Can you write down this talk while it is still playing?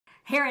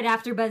Here at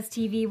AfterBuzz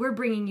TV, we're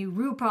bringing you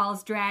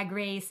RuPaul's Drag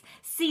Race,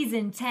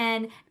 Season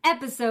 10,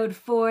 Episode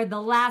 4,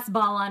 The Last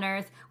Ball on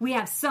Earth. We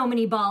have so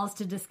many balls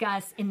to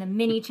discuss in the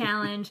Mini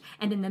Challenge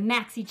and in the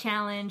Maxi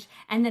Challenge.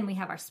 And then we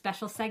have our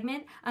special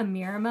segment, a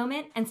mirror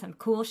moment, and some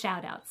cool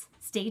shout-outs.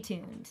 Stay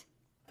tuned.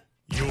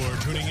 You're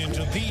tuning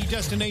into the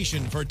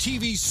destination for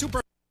TV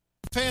super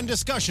fan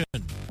discussion,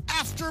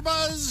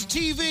 AfterBuzz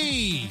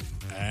TV.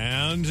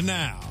 And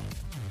now,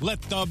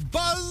 let the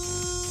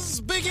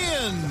buzz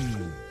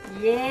begin.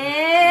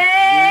 Yeah!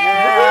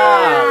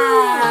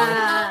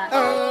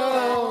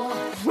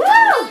 Oh. Woo!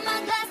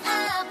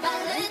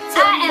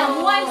 I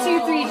am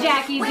 123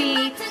 Jackie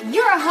B,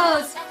 your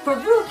host for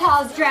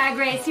RuPaul's Drag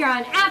Race here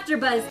on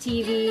AfterBuzz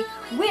TV.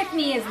 With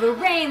me is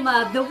Lorraine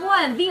Love, the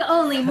one, the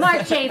only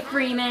Marche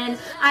Freeman.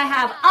 I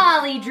have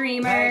Ollie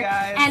Dreamer,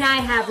 and I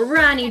have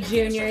Ronnie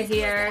Jr.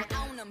 here.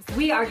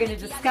 We are going to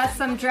discuss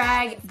some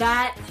drag.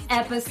 That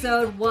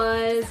episode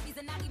was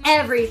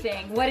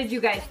everything. What did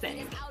you guys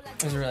think?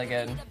 It was really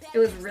good. It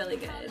was really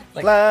good.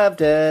 Loved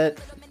it.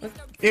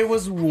 It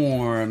was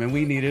warm, and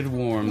we needed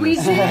warm. We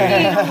did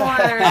need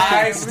warm.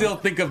 I still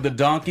think of the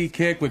donkey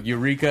kick with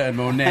Eureka and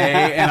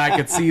Monet, and I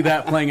could see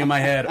that playing in my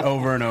head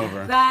over and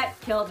over. That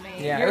killed me.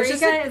 Yeah, Eureka it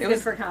was is good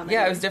for comedy.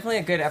 Yeah, it was definitely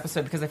a good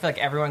episode because I feel like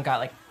everyone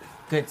got like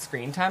good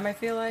screen time. I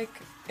feel like,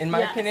 in my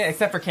opinion,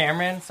 except for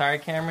Cameron. Sorry,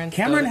 Cameron.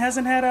 Cameron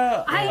hasn't had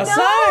a know.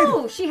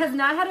 side. She has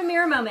not had a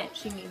mirror moment.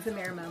 She needs a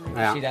mirror moment.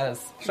 Yeah. She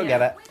does. She'll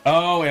get it.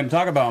 Oh, and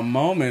talk about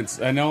moments.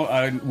 I know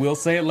I will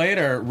say it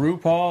later.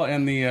 RuPaul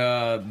and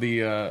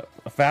the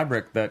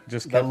fabric that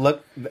just The kept...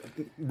 look,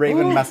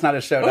 Raven must not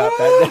have showed up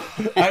that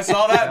day. I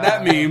saw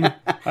that meme.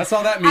 I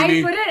saw that meme.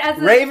 I put it as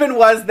Raven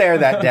was there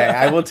that day.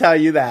 I will tell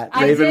you that.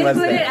 I Raven did was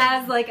put there. it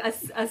as like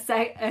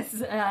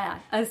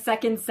a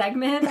second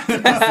segment to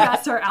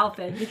discuss her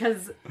outfit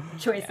because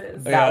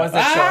choices. That was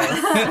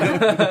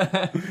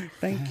a choice.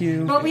 Thank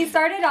you. But we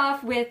started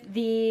off with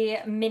the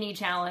mini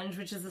challenge,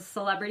 which is a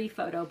celebrity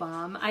photo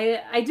bomb.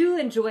 I do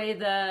enjoy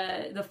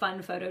the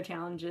fun photo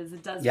challenges.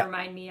 It does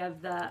remind me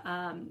of the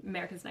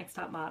America's Next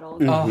Top Model,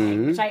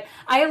 which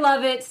I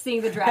love it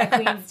seeing the drag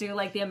queens do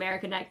like the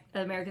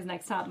America's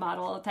Next Top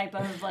Model type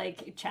of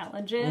like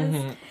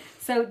challenges.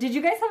 So, did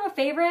you guys have a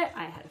favorite?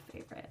 I had a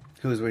favorite.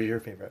 Whose was your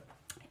favorite?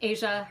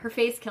 Asia, her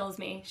face kills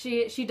me.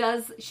 She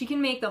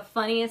can make the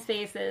funniest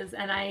faces,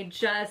 and I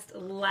just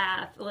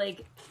laugh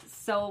like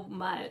so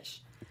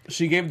much.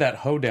 She gave that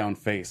hoedown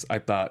face, I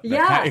thought.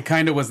 Yeah. It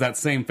kind of was that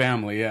same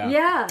family, yeah.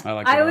 Yeah. I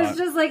liked it a was lot.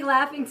 just like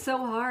laughing so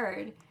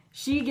hard.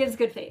 She gives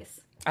good face.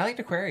 I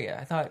liked Aquaria.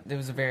 I thought it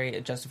was a very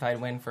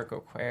justified win for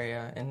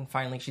Aquaria, and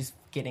finally she's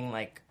getting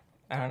like,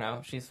 I don't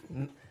know, she's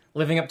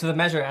living up to the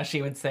measure, as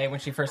she would say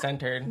when she first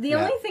entered. The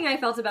only thing I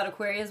felt about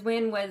Aquaria's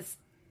win was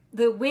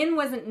the win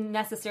wasn't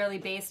necessarily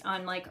based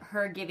on like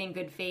her giving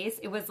good face.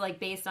 It was like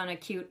based on a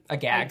cute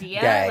gag. idea,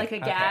 Gag. like a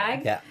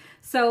gag. Yeah.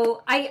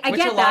 So I Which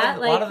get a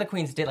that. lot of the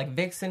queens did. Like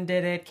Vixen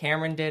did it,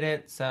 Cameron did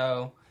it.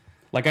 So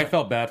Like, I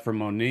felt bad for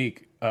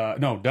Monique.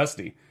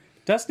 Dusty.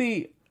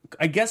 Dusty,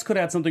 I guess, could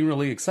have had something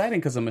really exciting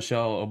because of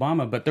Michelle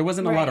Obama, but there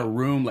wasn't a lot of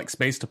room, like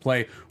space to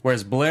play.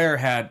 Whereas Blair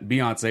had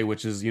Beyonce,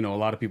 which is, you know, a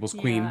lot of people's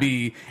Queen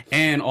Bee,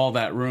 and all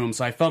that room.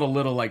 So I felt a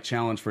little like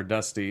challenge for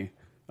Dusty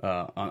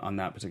on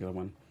that particular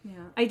one. Yeah,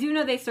 I do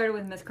know they started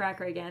with Miss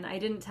Cracker again. I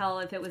didn't tell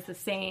if it was the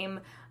same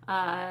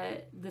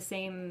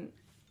lineup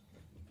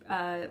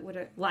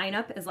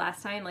as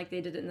last time, like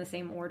they did it in the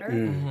same order.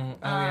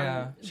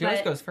 she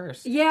always goes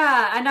first.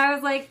 Yeah, and I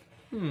was like,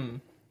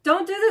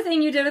 don't do the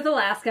thing you did with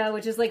Alaska,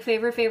 which is like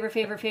favor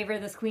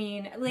this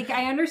queen. Like,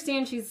 I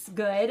understand she's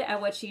good at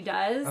what she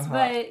does,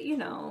 but, you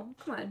know,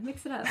 come on,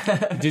 mix it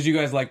up. Did you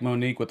guys like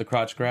Monique with the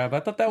crotch grab?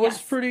 I thought that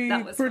was pretty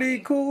funny.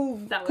 cool.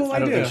 That was cool funny. I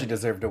don't idea. think she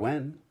deserved to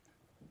win.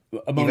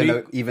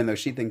 Monique? Even though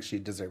she thinks she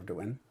deserved to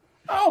win.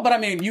 Oh, but I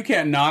mean, you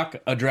can't knock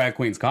a drag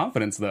queen's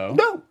confidence, though.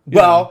 No.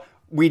 Well,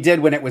 we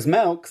did when it was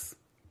Milk's,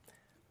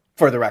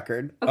 for the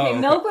record. Okay,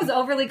 Milk was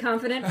overly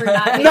confident for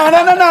not being...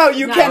 No.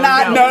 You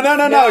cannot. no.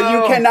 No.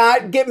 You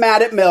cannot get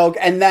mad at Milk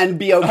and then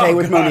be okay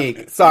with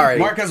Monique. Sorry.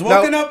 Mark has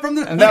woken up from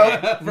the...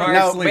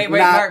 No. Wait,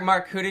 not-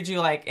 Mark, who did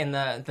you like in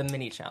the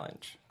mini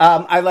challenge?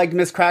 I liked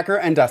Miss Cracker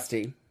and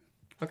Dusty.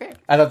 Okay.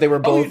 I thought they were Oh,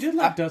 both... you did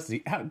like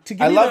Dusty. Give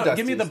me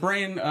the Dusty's.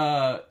 brain,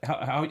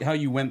 how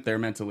you went there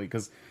mentally.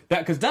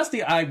 Because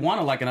Dusty, I want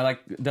to like, and I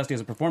like Dusty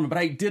as a performer, but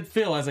I did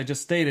feel, as I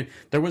just stated,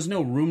 there was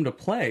no room to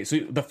play. So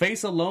the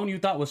face alone you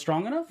thought was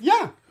strong enough?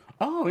 Yeah.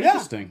 Oh,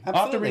 interesting. Yeah,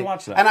 I'll have to absolutely.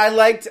 rewatch that. And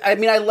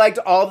I liked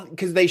all,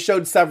 because they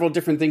showed several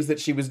different things that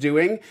she was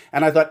doing,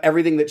 and I thought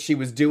everything that she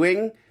was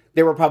doing,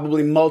 there were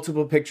probably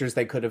multiple pictures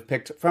they could have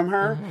picked from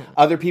her.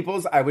 Other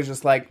people's, I was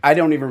just like, I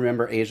don't even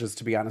remember Asia's,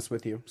 to be honest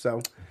with you.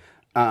 So,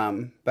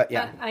 but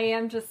yeah. I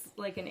am just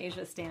like an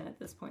Asia stan at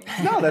this point.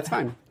 No, that's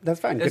fine. That's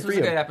fine. This Good was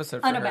for a you. good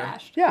episode for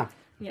Unabashed. Yeah.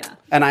 Yeah.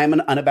 And I am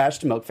an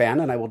unabashed Milk fan,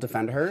 and I will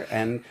defend her,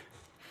 and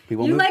We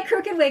will You move, like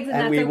crooked wigs, and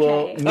and that's we will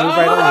okay. move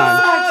right along.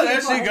 Ah,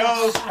 there she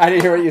goes. I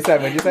didn't hear what you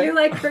said. What did you say? You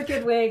like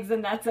crooked wigs,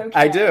 and that's okay.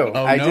 I do.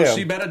 Oh, I no, do.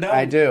 she better don't.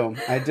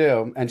 I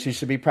do. And she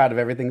should be proud of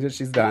everything that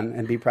she's done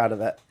and be proud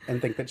of it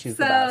and think that she's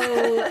the best.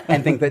 So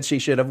And think that she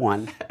should have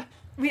won.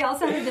 we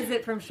also had a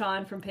visit from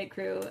Sean from Pit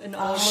Crew, an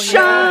old Sean!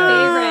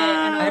 favorite.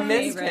 An old I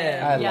missed favorite.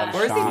 him. I Yeah. love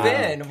Where's Sean. he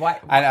been? Why?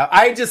 I know.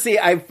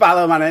 I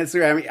follow him on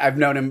Instagram. I've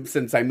known him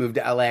since I moved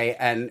to LA,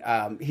 and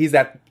he's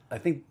at, I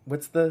think,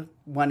 what's the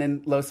one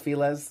in Los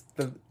Feliz?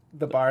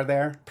 The bar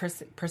there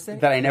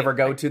Precinct? that I never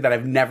go to, that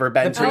I've never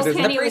been to. Oh, There's-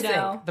 Kenny the would precinct.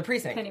 know. The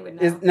precinct. Kenny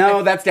would know.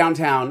 No, that's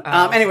downtown.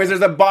 Anyways,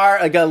 there's a bar,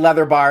 like a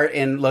leather bar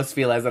in Los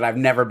Feliz that I've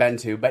never been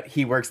to, but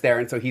he works there,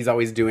 and so he's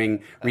always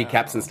doing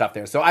recaps and stuff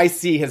there. So I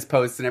see his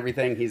posts and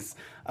everything. He's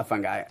a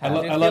fun guy. I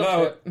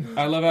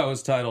love how it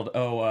was titled,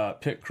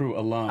 Pit Crew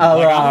alum. Oh,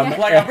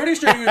 like, I'm pretty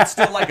sure you would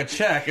still like a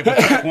check if the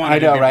check wanted I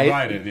know, to be right?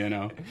 provided, you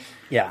know?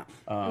 Yeah.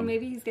 Well,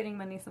 maybe he's getting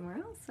money somewhere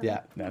else. So,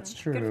 Yeah. That's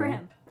Good for true.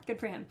 him. Good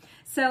for him.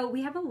 So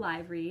we have a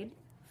live read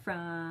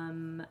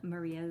from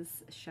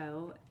Maria's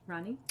show.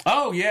 Ronnie?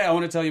 Oh, yeah, I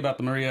want to tell you about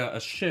the Maria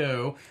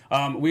show.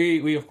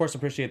 We of course,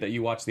 appreciate that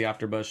you watch the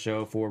AfterBuzz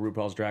show for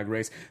RuPaul's Drag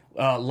Race.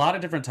 A lot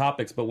of different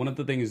topics, but one of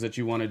the things that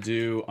you want to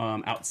do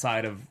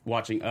outside of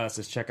watching us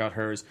is check out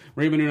hers.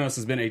 Maria Menounos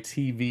has been a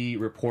TV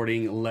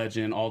reporting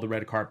legend, all the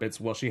red carpets.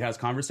 Well, she has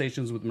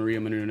Conversations with Maria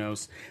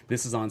Menounos.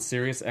 This is on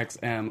Sirius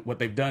XM. What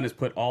they've done is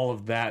put all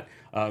of that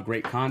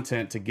great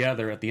content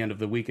together at the end of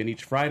the week. And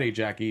each Friday,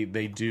 Jackie,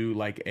 they do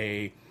like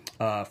a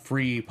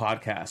free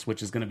podcast,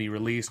 which is going to be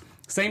released.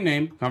 Same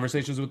name,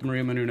 Conversations with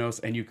Maria Menounos,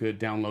 and you could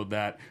download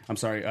that.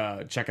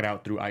 Check it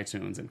out through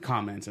iTunes and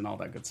comment and all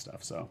that good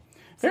stuff. So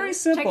very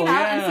simple. Check it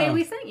out and yeah. say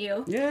we sent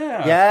you.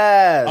 Yeah.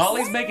 Yes.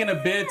 Ollie's making a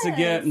bid to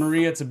get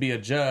Maria to be a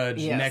judge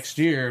Yes. next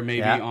year, maybe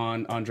Yeah.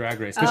 on Drag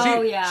Race. 'Cause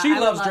Oh, she, yeah, she I would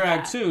loves love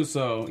drag that. too,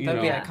 so you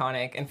That'd know. be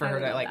iconic. And for I her would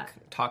to love like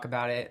that. talk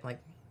about it like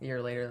a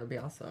year later, that'd be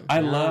awesome.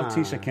 I love Ah.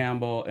 Tisha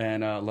Campbell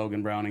and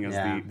Logan Browning as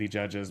Yeah. the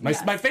judges.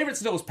 Yes. My favorite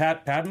still was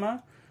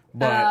Padma,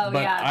 but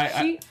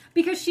yeah,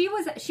 because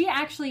she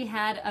actually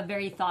had a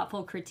very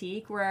thoughtful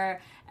critique,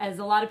 where as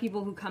a lot of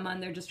people who come on,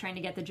 they're just trying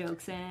to get the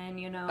jokes in,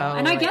 you know, Oh,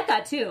 and I right. get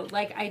that too.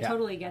 Like I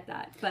totally get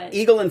that, but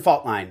Eagle and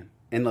Fault Line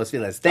in Los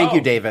Feliz. Thank you,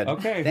 David.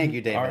 Okay. Thank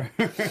you, David.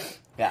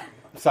 Yeah.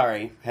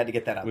 Sorry. Had to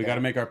get that out We there. got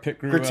to make our pit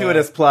crew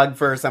Gratuitous plug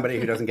for somebody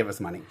who doesn't give us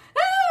money.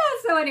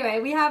 So anyway,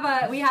 we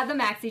had the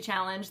Maxi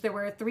Challenge. There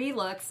were 3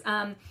 looks.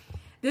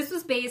 This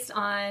was based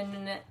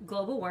on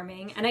global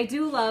warming, and I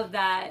do love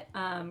that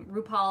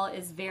RuPaul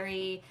is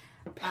very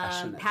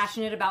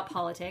passionate about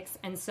politics,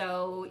 and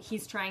so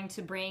he's trying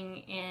to bring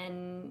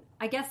in,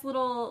 I guess,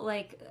 little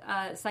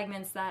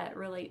segments that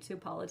relate to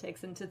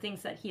politics and to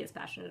things that he is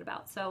passionate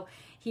about. So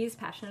he's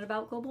passionate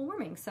about global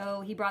warming,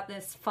 so he brought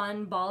this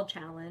fun ball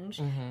challenge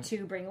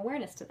to bring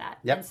awareness to that.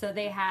 Yep. And so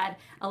they had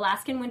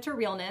Alaskan Winter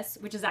Realness,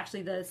 which is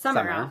actually the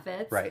summer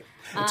outfits. Right.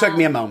 It took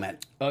me a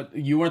moment.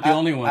 You weren't the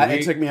only one.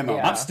 It took me a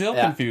moment. I'm still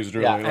Yeah. confused,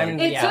 really. Yeah. Like,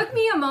 It Yeah. took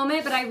me a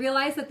moment, but I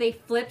realized that they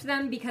flipped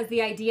them because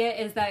the idea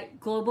is that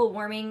global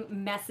warming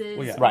messes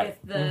Well, yeah. with Right.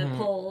 the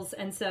poles,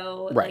 and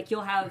so Right. like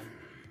you'll have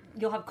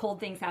cold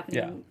things happening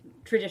Yeah. in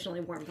traditionally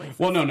warm places.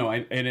 Well, no,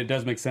 and it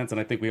does make sense, and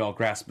I think we all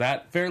grasp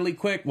that fairly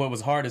quick. What was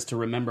hard is to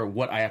remember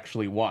what I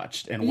actually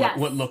watched and Yes.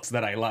 what looks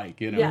that I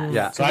like, you know? Yes.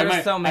 Yeah. So There's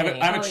I so many.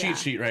 have a Oh, cheat yeah.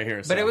 sheet right here.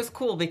 But so. it was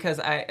cool because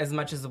as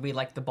much as we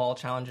like the ball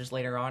challenges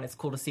later on, it's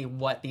cool to see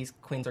what these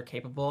queens are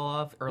capable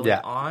of early Yeah.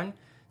 on.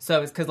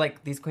 So it's because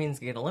like these queens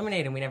get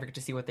eliminated and we never get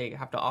to see what they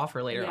have to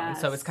offer later on.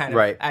 So Yes. it's kind of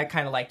Right. I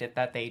kind of liked it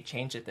that they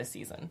changed it this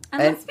season.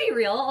 And let's be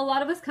real, a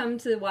lot of us come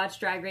to watch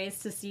Drag Race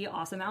to see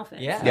awesome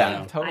outfits. Yeah,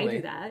 Yeah. totally. I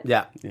do that.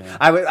 Yeah. Yeah.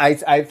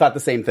 I thought the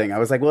same thing. I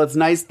was like, well, it's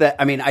nice that,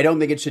 I mean, I don't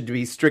think it should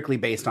be strictly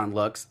based on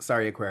looks.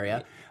 Sorry,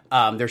 Aquaria.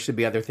 There should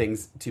be other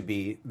things to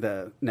be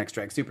the next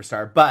drag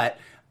superstar. But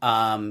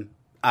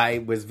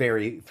I was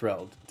very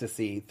thrilled to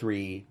see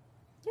 3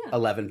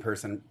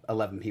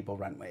 11 people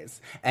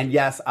runways. And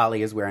yes,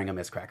 Ollie is wearing a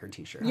Miss Cracker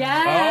t-shirt.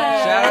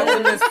 Yeah. Shout out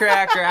to Miss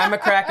Cracker. I'm a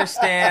Cracker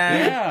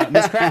stan. Yeah,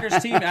 Miss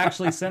Cracker's team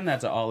actually sent that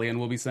to Ollie, and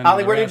we'll be sending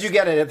Ollie, the where rest. did you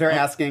get it if they're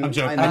asking? I'm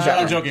joking. in the chat I'm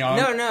room?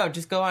 joking. No,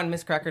 just go on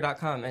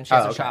misscracker.com and she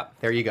has Oh, a okay. shop.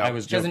 There you go. I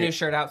was She has a joking. new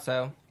shirt out,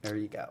 so There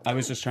you go. I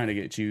was just trying to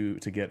get you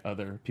to get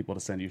other people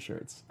to send you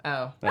shirts.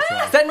 oh. That's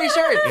why. Send me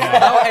shirts. Yeah.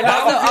 Oh, and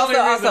That was the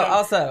only reason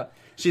also.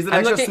 She's an I'm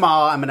extra looking-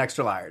 small. I'm an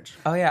extra large.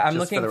 Oh yeah, I'm Just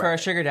looking for the for a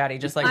record. sugar daddy,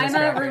 just like Miss I'm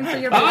a Cracker. room for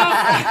your baby.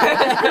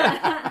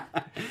 That was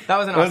an That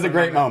was a awesome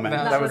great moment.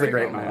 That That was a a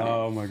great great moment.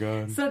 Oh my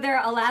god. So they're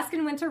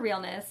Alaskan Winter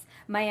Realness,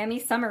 Miami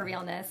Summer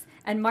Realness,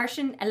 and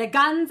Martian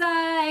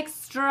Eleganza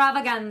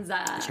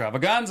Extravaganza.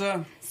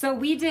 Extravaganza. So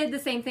we did the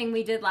same thing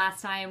we did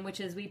last time, which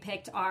is we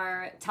picked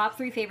our top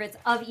 3 favorites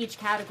of each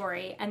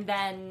category and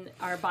then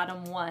our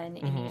bottom 1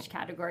 in each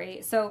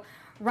category. So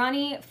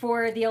Ronnie,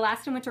 for the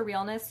Alaskan Winter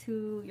Realness,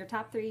 who your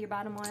top 3, your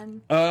bottom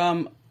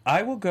 1?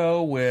 I will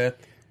go with.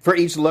 For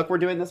each look, we're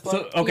doing this So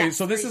look? okay, Yes,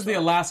 so this for is each the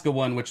look. Alaska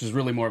one, which is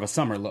really more of a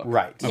summer look,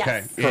 Right. Okay,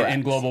 Yes. in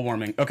Correct. global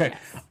warming. Okay,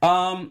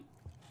 Yes.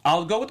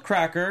 I'll go with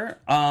Cracker.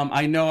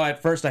 I know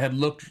at first I had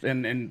looked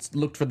and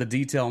looked for the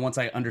detail, and once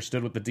I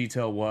understood what the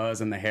detail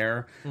was and the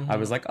hair, I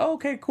was like, oh,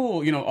 okay,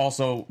 cool. You know,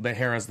 also the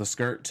hair as the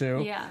skirt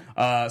too.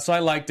 Yeah. So I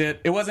liked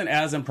it. It wasn't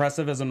as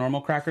impressive as a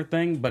normal Cracker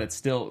thing, but it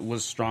still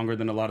was stronger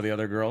than a lot of the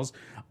other girls.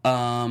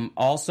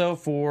 Also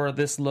for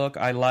this look,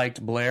 I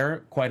liked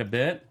Blair quite a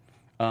bit.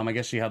 I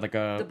guess she had like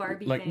a... The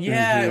Barbie like, thing.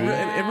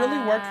 Yeah, it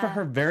really worked for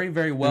her very,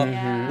 very well.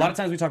 Yeah. A lot of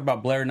times we talk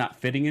about Blair not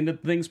fitting into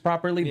things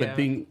properly, Yeah. but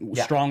being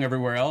strong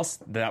everywhere else,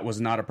 that was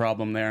not a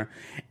problem there.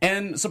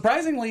 And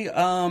surprisingly,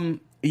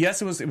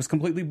 yes, it was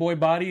completely boy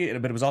body,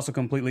 but it was also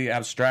completely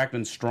abstract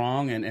and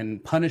strong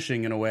and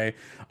punishing in a way.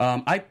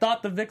 I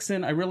thought the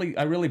Vixen, I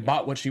really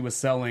bought what she was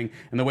selling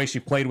and the way she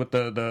played with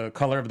the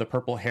color of the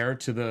purple hair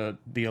to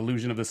the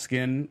illusion of the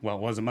skin. Well,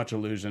 it wasn't much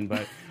illusion,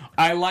 but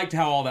I liked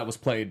how all that was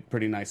played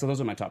pretty nice. So those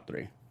are my top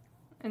 3.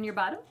 And your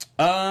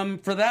bottom?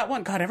 For that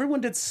one, God,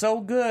 everyone did so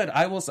good.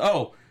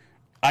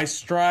 I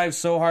strive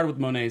so hard with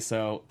Monet,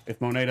 so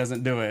if Monet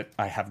doesn't do it,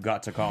 I have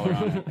got to call her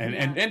on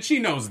it. And she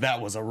knows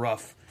that was a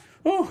rough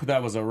one.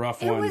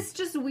 It was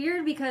just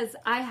weird because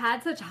I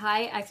had such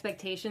high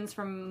expectations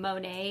from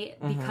Monet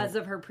because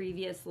of her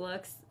previous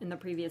looks in the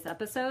previous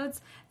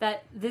episodes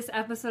that this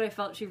episode I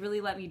felt she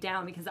really let me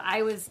down because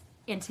I was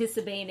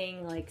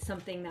anticipating like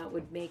something that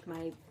would make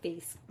my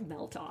face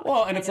melt off.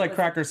 Well, and it's like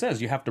Cracker says,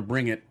 you have to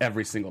bring it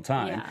every single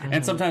time. Yeah.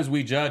 And sometimes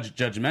we judge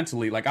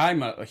judgmentally. Like,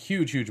 I'm a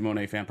huge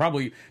Monet fan.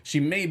 Probably she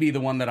may be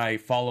the one that I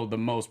follow the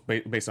most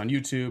based on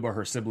YouTube or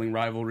her sibling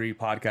rivalry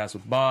podcast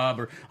with Bob.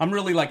 Or I'm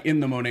really like in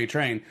the Monet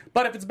train.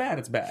 But if it's bad,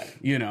 it's bad,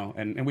 you know,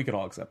 and we could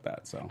all accept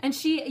that. So. And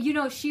she, you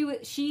know,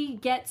 she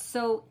gets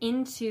so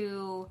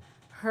into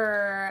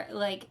her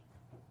like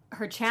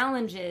her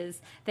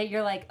challenges that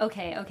you're like,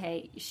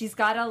 okay, she's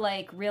gotta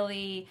like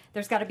really,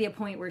 there's gotta be a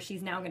point where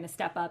she's now gonna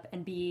step up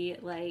and be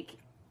like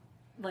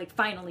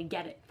finally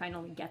get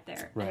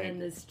there. Right. And then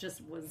this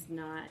just was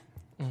not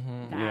Yeah.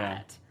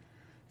 that.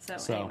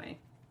 So anyway.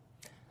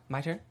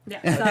 My turn?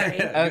 Yeah,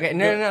 sorry. Okay,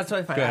 no, it's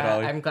totally fine. Go ahead,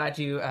 Ollie. I'm glad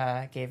you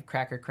gave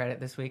Cracker credit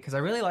this week because I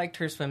really liked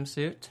her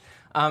swimsuit.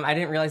 I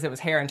didn't realize it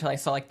was hair until I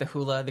saw like the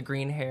hula, the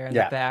green hair in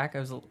the back.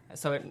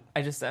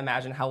 I just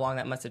imagine how long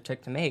that must have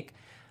took to make.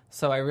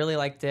 So I really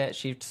liked it.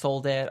 She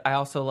sold it. I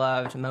also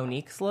loved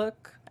Monique's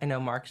look. I know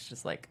Mark's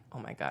just like, oh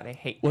my god, I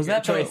hate your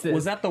choices.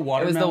 Was that the It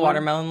watermelon? was the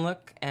watermelon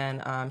look,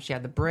 and she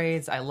had the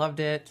braids. I loved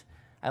it.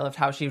 I loved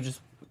how she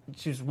was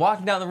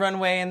walking down the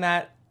runway in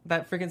that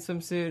freaking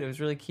swimsuit. It was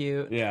really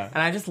cute. Yeah.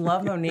 And I just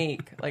love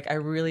Monique. Like, I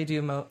really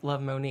do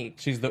love Monique.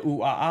 She's the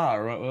ooh-ah-ah.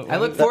 I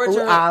look forward to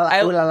her.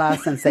 Ooh la la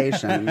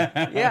sensation.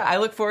 Yeah, I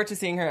look forward to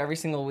seeing her every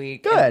single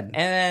week. Good. And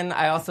then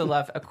I also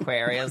love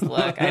Aquaria's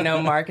look. I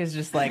know Mark is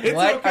just like,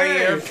 what are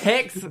your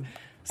picks?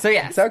 So,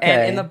 yes. It's okay.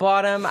 And in the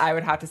bottom, I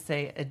would have to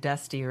say a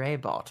Dusty Ray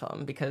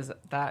bottom because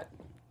that,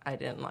 I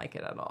didn't like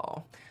it at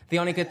all. The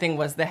only good thing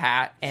was the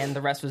hat, and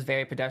the rest was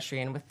very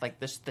pedestrian with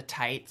like the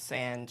tights,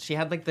 and she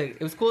had like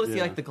it was cool to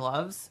see like the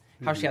gloves,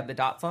 how she had the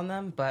dots on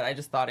them, but I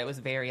just thought it was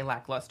very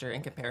lackluster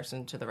in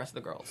comparison to the rest of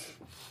the girls.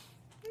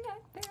 Okay,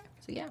 fair.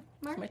 So yeah,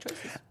 those are my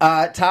choices.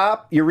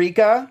 Top,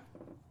 Eureka,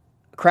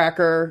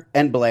 Cracker,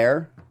 and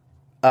Blair.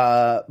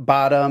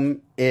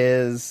 Bottom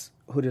is,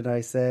 who did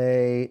I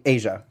say?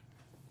 Asia.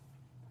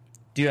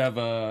 Do you have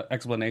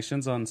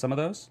explanations on some of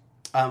those?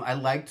 I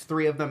liked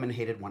 3 of them and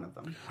hated 1 of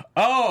them.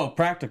 Oh,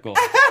 practical.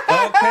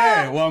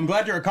 Okay. Well, I'm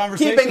glad you're a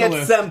conversationalist. Keeping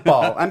it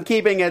simple. I'm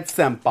keeping it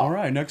simple. All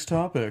right, next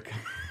topic.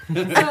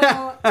 So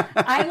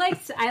I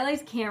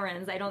liked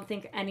Cameron's. I don't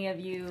think any of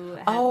you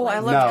had I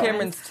liked loved No.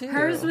 Cameron's too.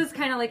 Hers was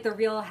kind of like the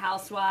Real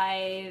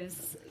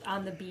Housewives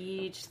on the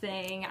beach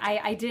thing.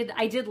 I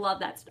did love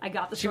that. I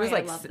got the She story. was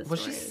like, I loved the was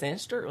she story.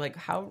 cinched or like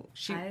how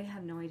she? I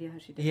have no idea how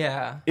she did.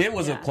 Yeah. It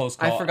was a Yeah. close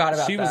call. I forgot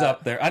about She was that.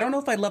 up there. I don't know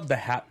if I loved the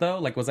hat, though.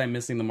 Like, was I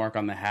missing the mark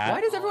on the hat? Why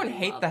does everyone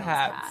hate Love the those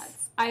hats?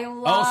 I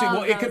love. Oh, see,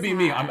 well, it could those be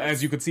me. hats.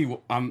 As you could see,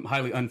 I'm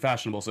highly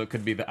unfashionable, so it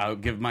could be that I'll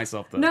give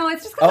myself the... No,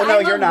 it's just because Oh, no,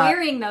 I you're love not.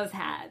 wearing those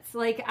hats.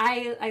 Like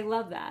I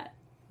love that.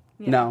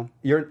 No,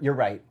 you're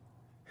right.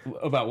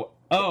 About what?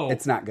 Oh.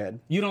 It's not good.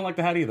 You don't like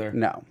the hat either?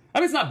 No. I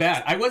mean, it's not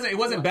bad. It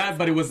wasn't bad,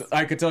 but it was...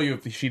 I could tell you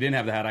if she didn't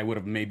have the hat, I would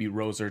have maybe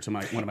rose her to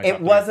one of my top It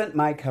 3. wasn't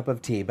my cup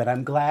of tea, but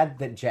I'm glad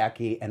that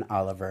Jackie and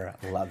Oliver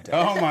loved it.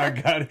 Oh, my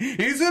God.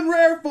 He's in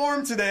rare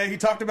form today. He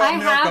talked about I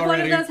milk have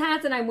already. one of those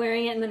hats, and I'm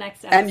wearing it in the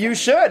next episode. And you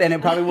should, and it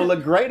probably will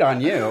look great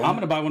on you. I'm going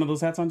to buy one of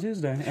those hats on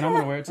Tuesday, and I'm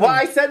going to wear it too. Well,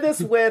 I said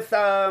this with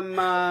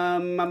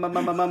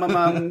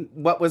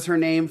what was her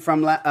name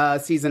from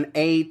season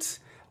 8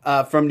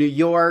 from New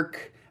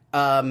York.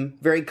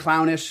 Very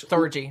clownish.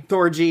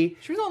 Thorgy.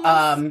 She was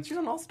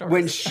on All Stars.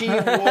 When she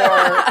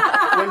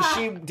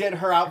did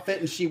her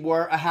outfit and she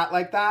wore a hat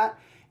like that.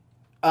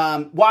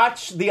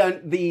 Watch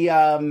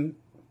the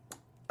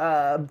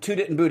Toot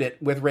It and Boot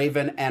It with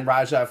Raven and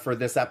Raja for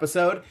this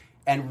episode,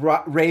 and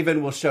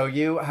Raven will show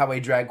you how a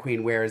drag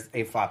queen wears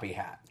a floppy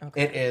hat.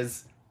 Okay. It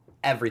is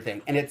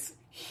everything, and it's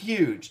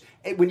huge.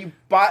 When you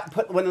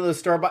put one of those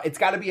store-bought, it's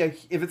got to be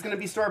if it's going to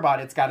be store-bought,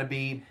 it's got to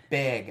be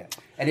big.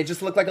 And it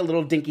just looked like a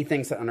little dinky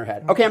thing sitting on her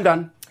head. Okay, I'm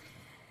done.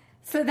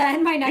 So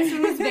then my next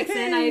one was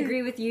Vixen. I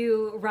agree with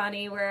you,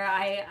 Ronnie, where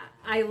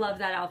I love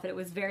that outfit. It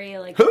was very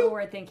like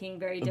forward thinking,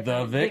 very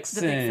different. The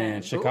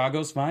Vixen.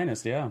 Chicago's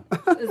finest, yeah.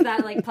 Is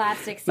that like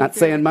plastic? Not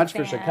saying much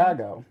for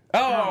Chicago.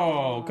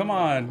 Oh, come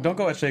on. Don't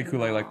go at Shea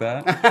Coulee like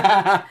that.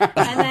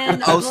 And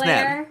then Oh,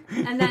 Blair.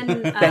 And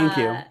then Thank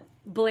you.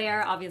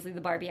 Blair, obviously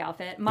the Barbie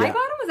outfit. My Yeah.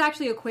 bottom was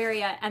actually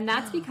Aquaria, and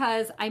that's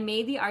because I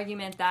made the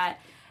argument that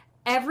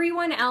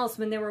everyone else,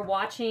 when they were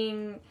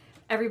watching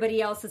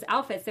everybody else's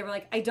outfits, they were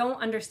like, I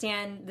don't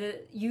understand,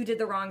 you did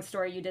the wrong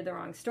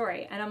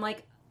story. And I'm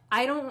like,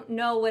 I don't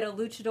know what a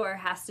luchador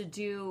has to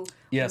do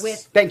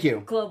with Thank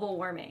you. global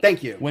warming.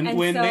 Thank you. When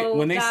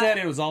they said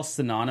it was all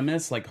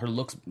synonymous, like her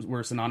looks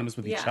were synonymous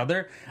with each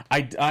other,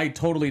 I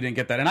totally didn't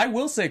get that. And I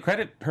will say,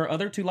 credit her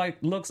other two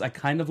looks I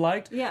kind of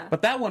liked. Yeah.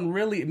 But that one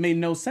really made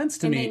no sense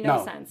to me. Made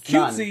no sense.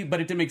 Cutesy,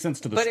 but it didn't make sense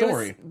to the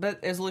story.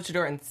 It was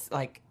luchador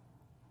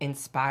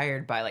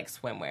inspired by like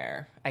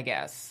swimwear, I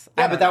guess.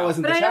 Yeah, but that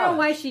wasn't the But I challenge. don't know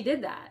why she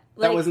did that.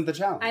 That wasn't the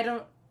challenge. I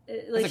don't.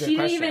 That's Like a good she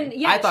didn't question.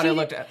 even. Yeah, I thought she it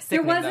looked There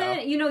sickening,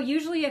 wasn't. though.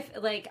 Usually if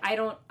like I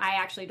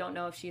actually don't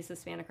know if she's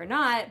Hispanic or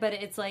not. But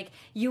it's like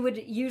you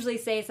would usually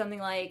say something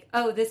like,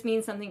 "Oh, this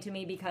means something to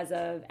me because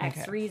of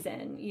X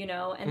reason,"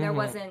 and there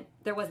wasn't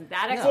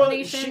that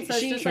explanation. So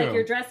it's just like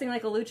you're dressing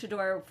like a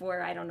luchador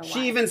for I don't know why.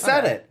 She even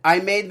said it. I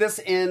made this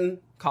in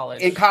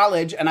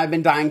College. and I've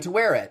been dying to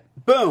wear it.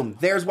 Boom.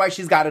 There's why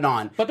she's got it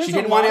on. But there's she a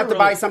didn't want to lot have to of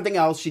buy really- something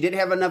else. She did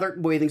have another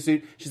bathing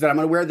suit. She said, I'm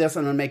going to wear this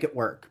and I'm going to make it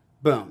work.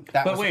 Boom.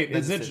 But wait,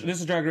 this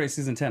is Drag Race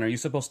Season 10. Are you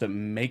supposed to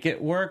make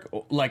it work?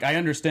 Like, I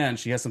understand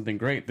she has something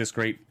great, this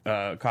great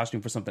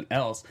costume for something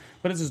else,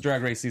 but this is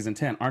Drag Race Season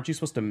 10. Aren't you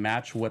supposed to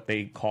match what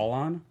they call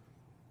on?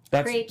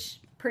 Preach.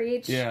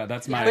 Yeah,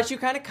 that's my... But you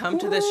kind of come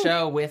to the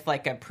show with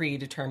like a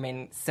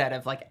predetermined set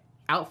of like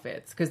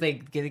outfits because they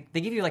give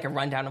you like a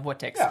rundown of what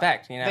to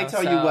expect. They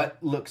tell you what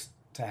looks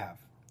to have.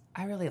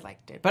 I really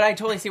liked it, but I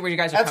totally see where you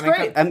guys are That's coming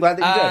great. from. I'm glad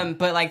that you did.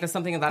 But like the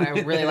something that I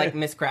really like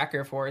Miss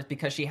Cracker for is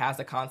because she has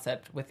a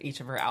concept with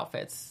each of her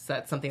outfits. So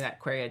that's something that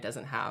Aquaria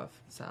doesn't have.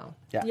 So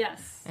Yeah.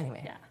 Yes.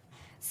 Anyway. Yeah.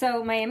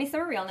 So Miami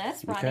Summer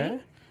Realness,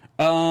 Ronnie.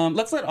 Okay.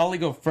 Let's let Ollie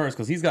go first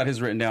because he's got his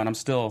written down. I'm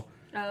still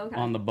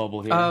on the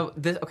bubble here. Oh,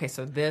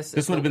 so this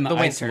would have been the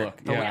ice winter.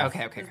 look, The yeah.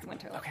 Okay. This is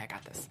winter look. Okay, I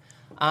got this.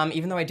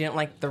 Even though I didn't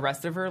like the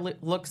rest of her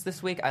looks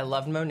this week, I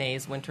loved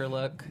Monet's winter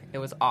look. It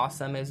was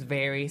awesome. It was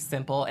very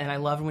simple, and I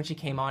loved when she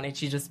came on and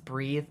she just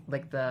breathed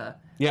like the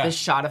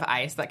shot of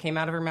ice that came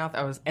out of her mouth.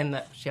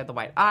 She had the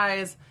white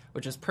eyes,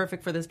 which was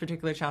perfect for this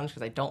particular challenge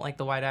because I don't like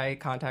the white eye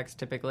contacts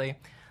typically.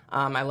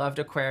 I loved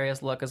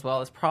Aquaria's look as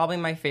well. It's probably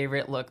my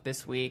favorite look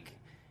this week,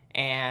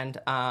 and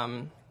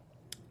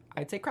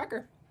I'd say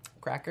Cracker.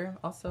 Cracker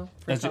also.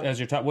 As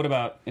your top, what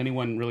about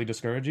anyone really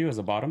discourage you as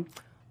a bottom?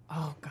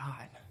 Oh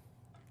God.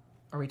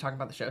 Are we talking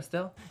about the show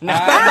still? No.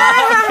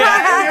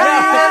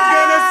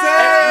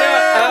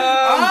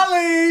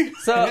 Ollie!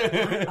 So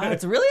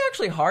it's really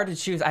actually hard to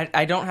choose.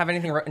 I don't have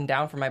anything written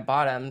down for my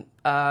bottom,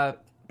 but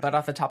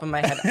off the top of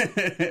my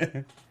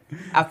head,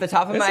 off the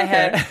top of my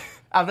head,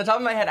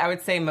 I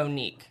would say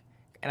Monique.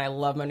 And I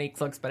love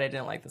Monique's looks, but I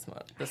didn't like this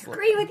look. I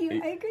agree with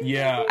you.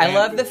 Yeah. I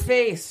love the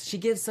face. She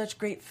gives such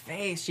great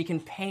face. She can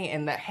paint,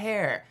 and the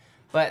hair,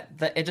 but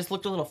it just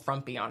looked a little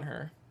frumpy on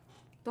her.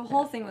 The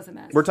whole thing was a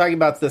mess. We're talking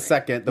about the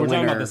second, the We're winner.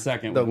 talking about the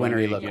second. The winner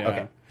Monique, look. yeah.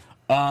 Okay.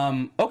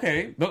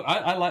 Okay.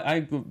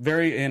 I'm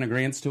very in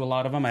agreement to a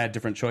lot of them. I had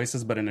different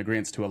choices, but in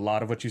agreement to a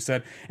lot of what you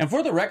said. And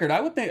for the record, I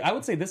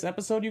would say this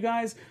episode, you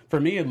guys, for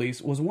me at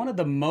least, was one of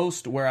the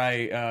most where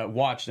I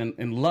watched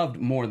and loved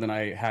more than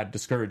I had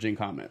discouraging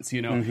comments.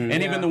 And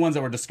even the ones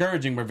that were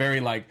discouraging were very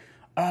like,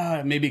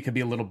 maybe it could be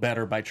a little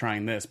better by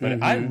trying this.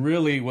 But I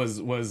really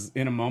was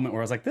in a moment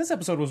where I was like, this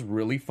episode was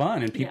really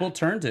fun, and people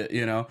turned it.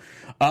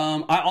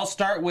 I'll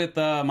start with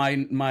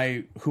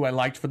my who I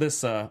liked for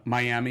this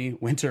Miami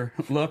winter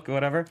look,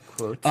 whatever.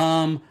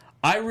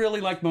 I really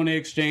liked Monet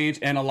Exchange,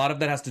 and a lot of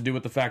that has to do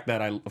with the fact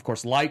that I, of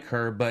course, like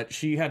her, but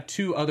she had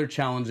two other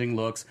challenging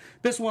looks.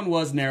 This one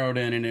was narrowed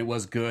in, and it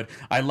was good.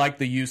 I liked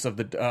the use of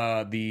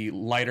the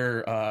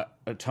lighter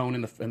tone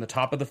in the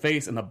top of the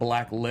face and the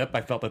black lip.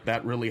 I felt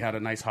that really had a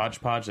nice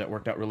hodgepodge that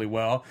worked out really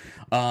well.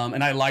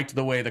 And I liked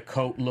the way the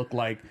coat looked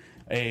like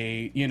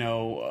a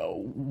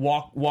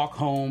walk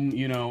home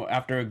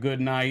after a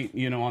good night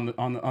on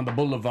the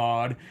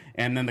boulevard,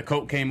 and then the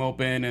coat came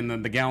open and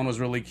then the gown was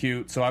really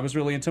cute, so I was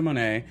really into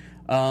Monet.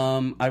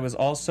 I was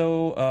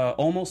also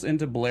almost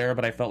into Blair,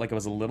 but I felt like it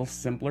was a little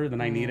simpler than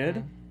I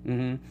needed.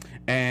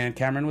 And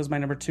Cameron was my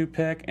number 2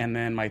 pick, and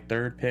then my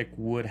third pick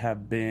would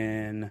have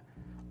been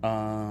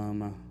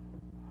I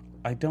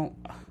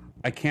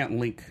can't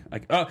link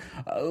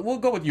we'll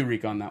go with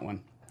Eureka on that one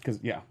because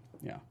yeah.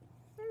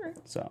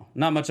 So,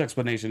 not much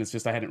explanation. It's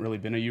just I hadn't really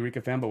been a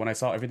Eureka fan, but when I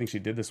saw everything she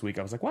did this week,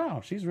 I was like,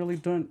 wow, she's really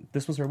doing...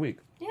 This was her week.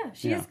 Yeah,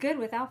 she is good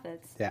with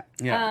outfits.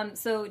 Yeah.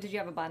 So, did you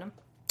have a bottom?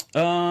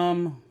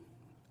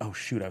 Oh,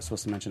 shoot, I was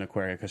supposed to mention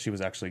Aquaria because she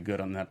was actually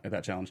good on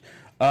that challenge.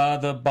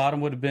 The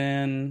bottom would have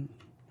been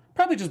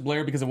probably just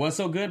Blair because it was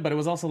so good, but it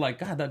was also like,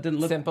 God, that didn't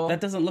look... Simple. That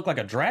doesn't look like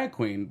a drag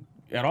queen.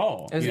 at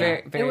all. It was Yeah.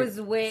 very, very It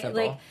was way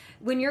simple. like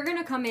when you're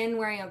gonna come in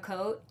wearing a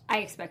coat, I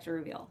expect a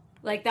reveal.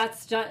 Like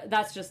that's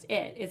just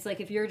it. It's like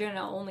if you're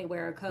gonna only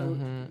wear a coat,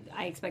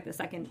 I expect the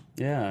second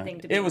Yeah, thing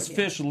to be it was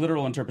revealed. Fish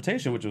literal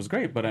interpretation, which was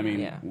great. But I mean,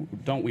 Yeah.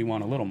 don't we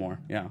want a little more?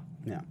 Yeah.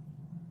 Yeah.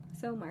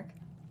 So Mark,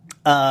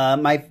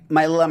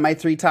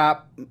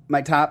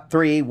 My top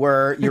three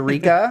were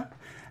Eureka,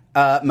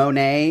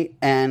 Monet,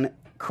 and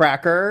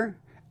Cracker.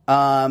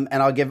 And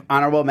I'll give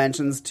honorable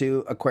mentions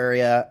to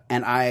Aquaria,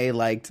 and I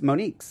liked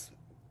Monique's.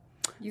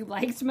 you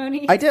liked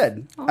Monique. I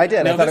did. I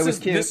did. Now, I thought this it was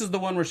is cute. this is the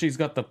one where she's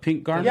got the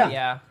pink garment. yeah.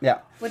 Yeah. Yeah.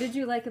 What did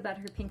you like about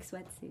her pink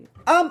sweatsuit?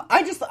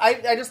 I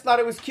just thought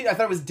it was cute. I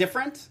thought it was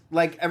different.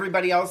 Like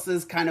everybody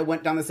else's kind of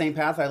went down the same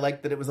path. I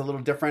liked that it was a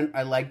little different.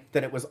 I liked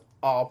that it was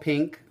all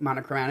pink,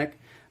 monochromatic.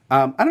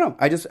 I don't know.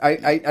 I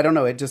don't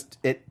know. It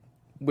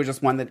was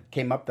just one that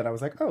came up that I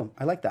was like, oh,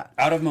 I like that.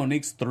 Out of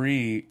Monique's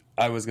three,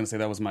 I was going to say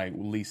that was my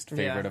least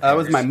favorite Yeah. of That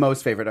was hers. my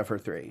most favorite of her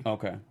three.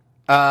 Okay.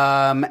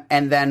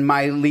 And then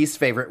my least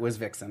favorite was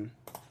Vixen.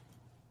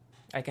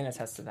 I can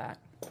attest to that.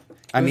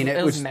 I mean, it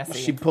it was was messy.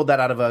 She pulled that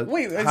out of a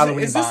Wait,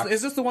 Halloween box.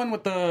 is this the one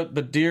with the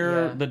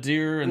deer, Yeah. the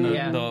deer and the,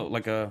 Yeah. the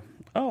like a?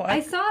 Oh, I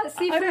saw.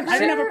 See, I for didn't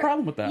her- have a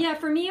problem with that. Yeah,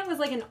 for me, it was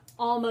like an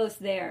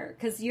almost there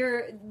because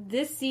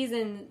this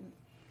season.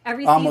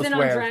 Every Almost season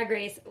where? on Drag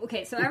Race.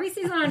 Okay, so every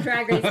season on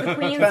Drag Race, the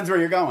queens Depends where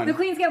you're going. The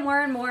queens get more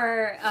and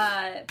more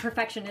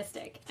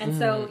perfectionistic, and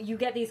so you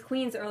get these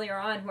queens earlier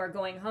on who are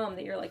going home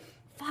that you're like,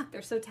 "Fuck,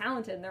 they're so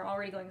talented, and they're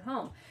already going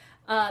home."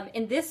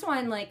 In this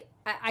one, like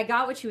I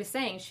got what she was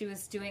saying. She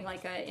was doing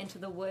like a Into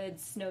the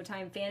Woods Snow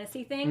Time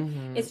fantasy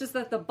thing. It's just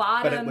that the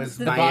bottom, But it was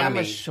the Miami. Bottom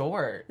was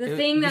short. The It-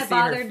 thing you that see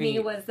her bothered me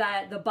feet. was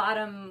that the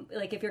bottom,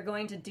 like if you're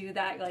going to do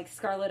that, like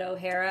Scarlett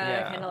O'Hara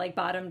Yeah. kind of like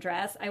bottom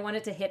dress, I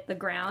wanted to hit the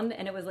ground,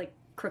 and it was like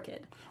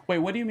crooked. Wait,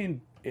 what do you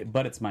mean?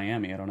 But it's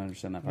Miami. I don't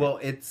understand that part. Well,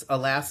 it's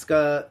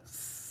Alaska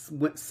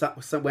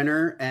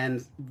winter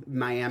and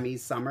Miami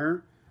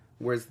summer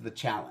was the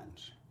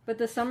challenge. But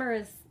the summer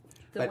is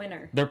the But-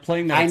 winter. they're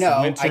playing that I it's know,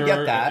 I winter,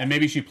 get that. and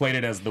maybe she played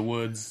it as the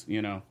woods.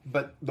 You know,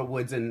 But the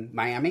woods in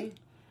Miami?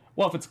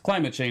 well, if it's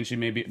climate change, she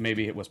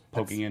maybe it was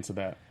poking into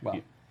that. Well,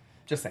 Yeah.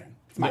 just saying.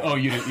 It's Miami. Oh,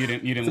 you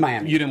didn't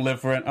Miami. you didn't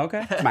live for it.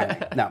 Okay. It's Miami.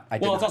 No, I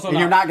did Well, not. it's also And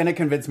you're not- not going to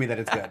convince me that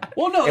it's good.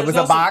 Well, no, it was there's a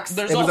also- box.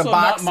 there's It was a also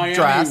box not Miami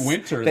dress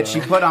winter, that she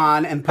though. put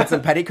on and put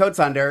some petticoats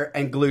under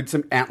and glued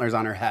some antlers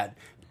on her head.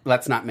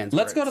 Let's not mince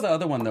Let's go words. to the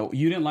other one though.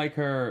 You didn't like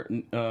her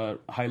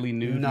highly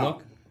nude No.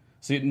 look.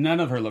 See, none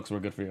of her looks were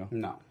good for you.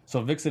 No.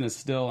 So Vixen is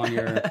still on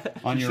your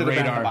on your Should have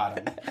been at the radar.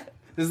 bottom.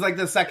 This is like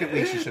the second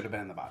week she should have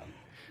been in the bottom.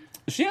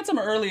 She had some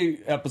early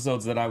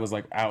episodes that I was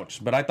like,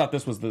 ouch. But I thought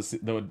this was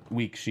the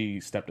week she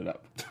stepped it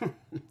up.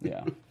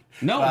 Yeah.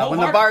 No, Well, no when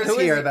the hard- bar's Who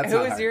here, is, that's who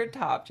not is hard. your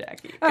top,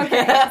 Jackie? So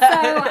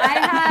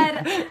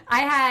I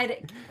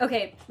had.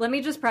 Okay, let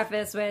me just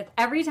preface with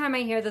every time I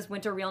hear this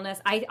winter realness,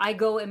 I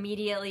go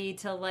immediately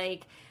to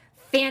like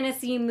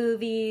fantasy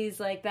movies,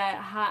 like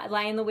that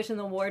Lion, the Witch, and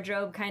the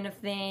Wardrobe kind of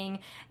thing.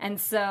 And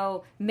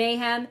so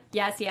Mayhem,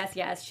 yes.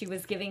 She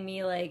was giving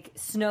me like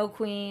Snow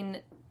Queen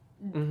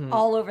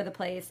all over the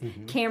place.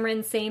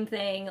 Cameron, same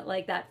thing,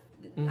 like that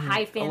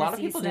high fantasy. A lot of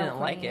people Snow didn't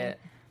like Queen. it,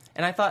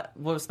 and I thought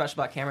what was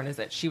special about Cameron is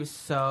that she was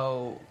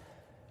so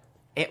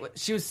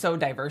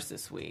diverse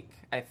this week.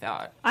 I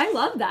thought, I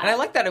love that. and I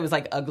like that it was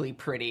like ugly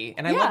pretty,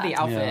 and I love the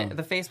Yeah. outfit. Yeah.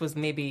 The face was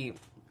maybe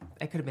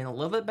it could have been a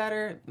little bit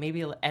better,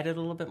 maybe edited a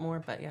little bit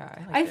more, but yeah,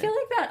 I I liked feel it.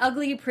 like that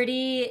ugly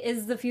pretty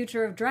is the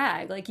future of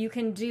drag. Like you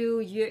can do,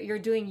 you're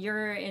doing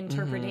your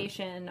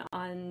interpretation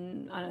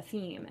on a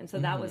theme, and so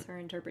that was her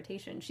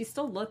interpretation. She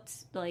still looked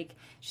like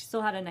she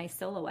still had a nice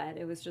silhouette.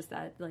 It was just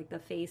that like the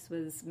face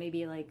was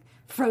maybe like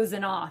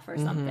frozen off or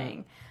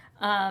something.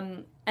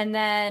 And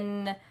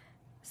then,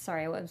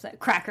 sorry, what was that?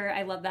 Cracker.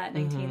 I love that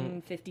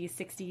 1950s,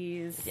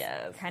 60s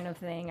Yes. kind of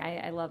thing.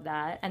 I love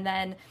that. And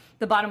then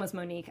the bottom was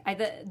Monique.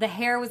 The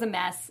hair was a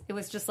mess. It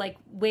was just like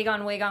wig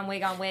on wig on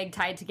wig on wig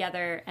tied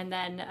together, and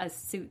then a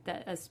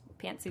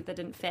pantsuit that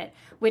didn't fit.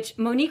 Which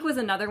Monique was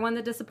another one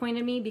that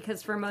disappointed me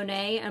because for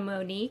Monet and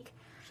Monique,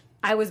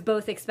 I was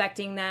both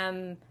expecting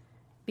them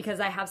because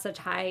I have such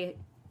high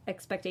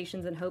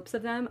expectations and hopes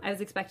of them. I was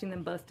expecting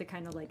them both to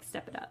kind of like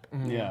step it up.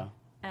 Yeah.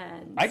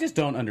 And I just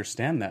don't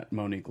understand that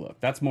Monique look.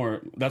 That's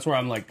where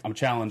I'm like, I'm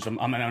challenged.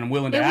 I'm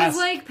willing to it ask.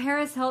 was like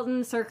Paris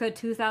Hilton circa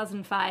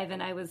 2005,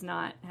 and I was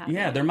not happy.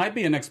 Yeah, there might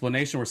be an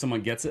explanation where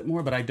someone gets it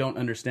more, but I don't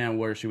understand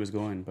where she was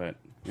going. But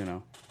you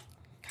know,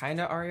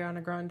 kind of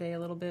Ariana Grande a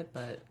little bit,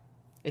 but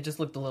it just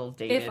looked a little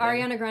dated. If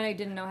Ariana Grande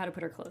didn't know how to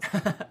put her clothes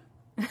on.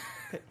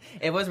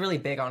 It was really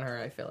big on her.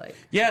 I feel like.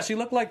 yeah, she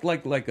looked like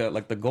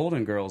the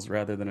Golden Girls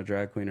rather than a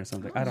drag queen or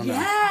something. I don't know.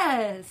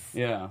 Yes!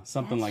 Yeah,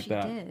 something Yes, like she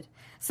that. did.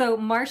 So,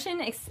 Martian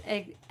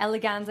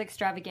Eleganza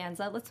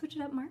Extravaganza. Let's switch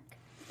it up, Mark.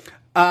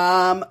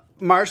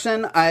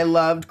 Martian, I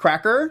loved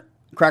Cracker.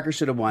 Cracker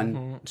should have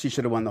won. She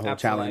should have won the whole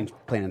Absolutely. challenge,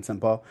 plain and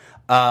simple.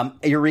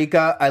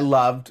 Eureka, I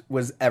loved,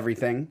 was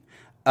everything.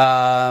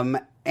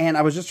 And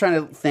I was just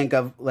trying to think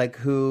of like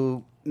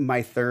who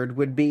my third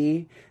would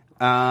be.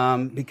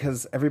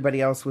 because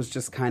everybody else was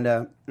just kind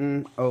of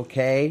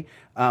okay.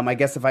 I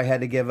guess if I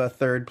had to give a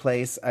third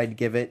place, I'd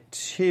give it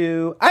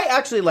to... I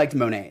actually liked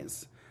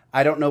Monet's.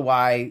 I don't know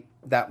why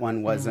that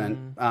one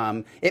wasn't...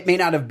 it may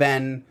not have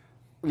been,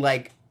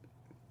 like,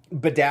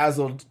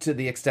 bedazzled to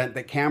the extent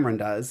that Cameron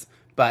does,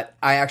 but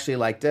I actually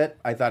liked it.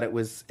 I thought it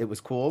was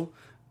cool.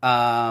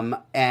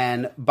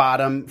 And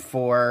bottom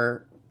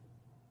for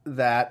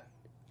that,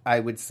 I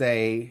would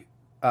say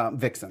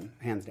Vixen,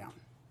 hands down.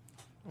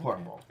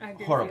 Horrible.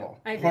 Horrible.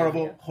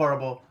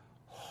 Horrible.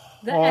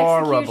 The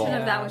execution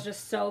of that was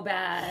just so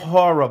bad.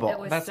 Horrible. It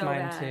was That's so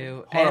mine bad.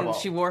 too. Horrible. And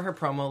she wore her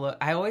promo look.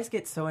 I always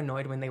get so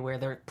annoyed when they wear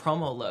their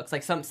promo looks.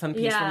 Like some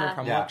piece from her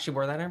promo look. She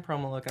wore that in her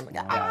promo look. I'm like,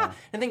 I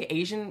think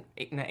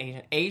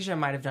Asia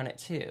might have done it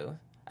too.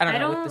 I don't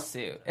know, with the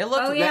suit. It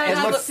looked, it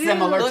looked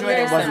similar to it.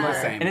 It wasn't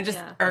the same. And it just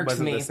irks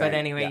me. But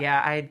anyway,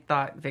 I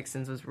thought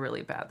Vixen's was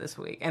really bad this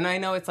week. And I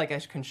know it's like a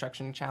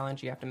construction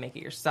challenge. You have to make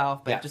it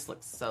yourself. But it just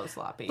looks so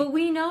sloppy. But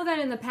we know that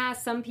in the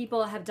past, some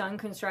people have done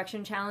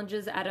construction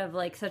challenges out of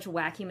like such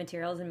wacky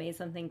materials and made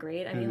something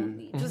great. I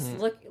mean, just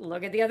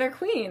look at the other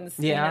queens,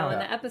 in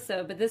the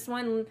episode. But this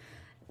one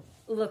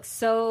looks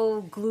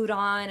so glued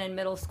on and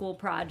middle school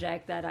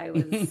project that I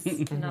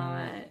was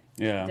not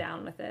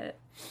down with it.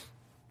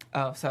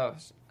 Oh, so,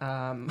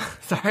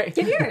 sorry.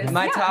 Give yours.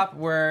 My top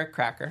were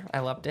Cracker. I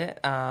loved it.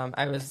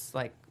 I was,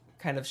 like,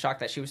 kind of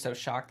shocked that she was so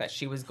shocked that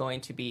she was going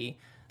to be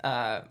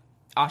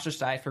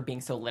ostracized for being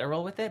so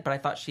literal with it, but I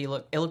thought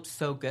it looked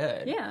so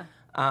good. Yeah.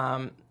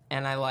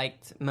 And I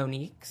liked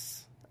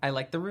Monique's. I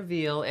liked the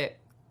reveal. It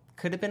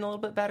could have been a little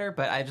bit better,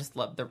 but I just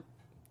loved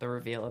the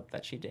reveal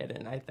that she did,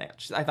 and I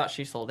thought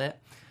she sold it.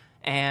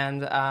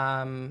 And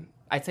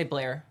I'd say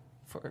Blair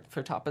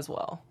for top as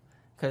well,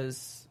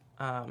 because...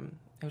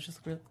 it was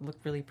just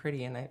looked really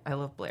pretty, and I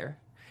love Blair.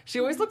 She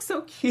always looks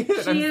so cute.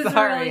 I'm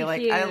sorry, really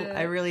cute.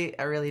 I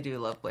really do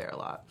love Blair a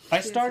lot. I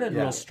started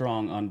real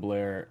strong on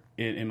Blair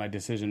in my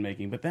decision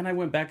making, but then I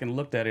went back and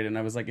looked at it, and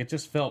I was like, it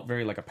just felt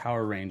very like a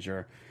Power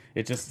Ranger.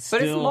 It just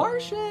still... But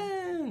it's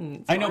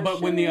Martian. I know,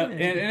 but when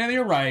and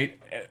you're right,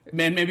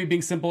 and maybe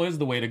being simple is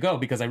the way to go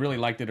because I really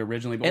liked it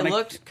originally.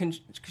 But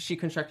she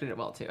constructed it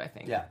well too. I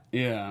think.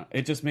 Yeah.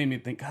 It just made me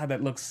think, God,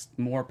 that looks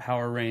more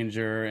Power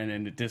Ranger,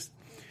 and it just.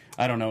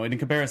 I don't know. In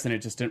comparison, it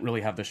just didn't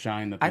really have the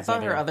shine that I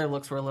thought her other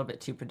looks were a little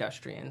bit too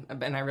pedestrian,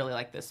 and I really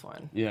like this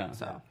one. Yeah.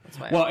 So that's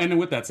why. Well, and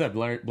with that said,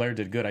 Blair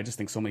did good. I just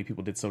think so many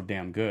people did so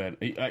damn good.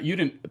 You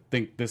didn't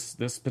think this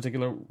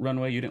particular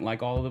runway, you didn't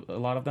like a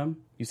lot of them?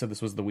 You said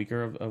this was the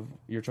weaker of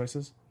your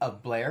choices?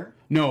 Of Blair?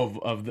 No,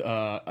 of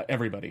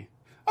everybody.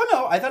 Oh,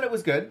 no, I thought it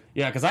was good.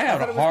 Yeah, because I had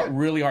a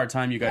really hard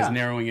time, you guys,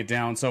 narrowing it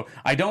down. So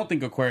I don't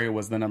think Aquaria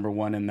was the number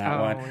one in that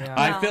one. Yeah.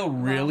 I feel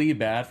really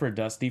bad for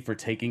Dusty for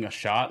taking a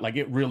shot. Like,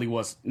 it really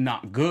was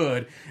not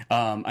good.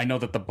 I know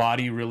that the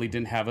body really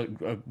didn't have a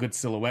good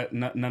silhouette,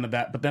 none of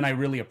that. But then I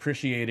really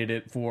appreciated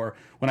it for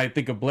when I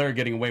think of Blair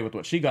getting away with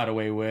what she got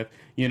away with,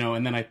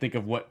 and then I think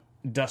of what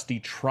Dusty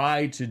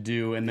tried to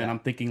do, and then I'm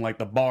thinking like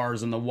the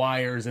bars and the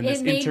wires and this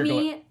It made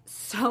me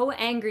so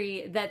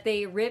angry that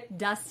they ripped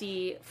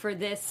Dusty for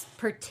this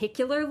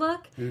particular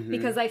look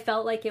because I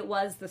felt like it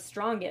was the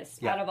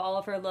strongest out of all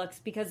of her looks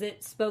because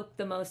it spoke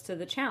the most to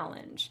the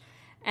challenge.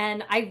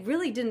 And I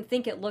really didn't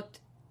think it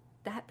looked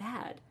that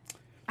bad.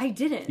 I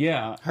didn't.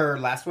 Yeah. Her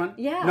last one?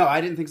 Yeah. No,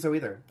 I didn't think so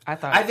either.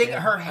 I think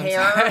her hair,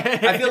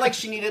 I feel like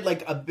she needed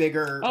like a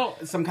bigger,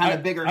 some kind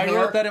of bigger hair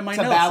wrote that in my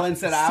to notes.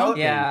 balance it out.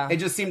 Yeah. It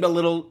just seemed a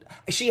little,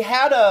 she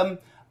had a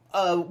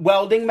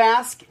welding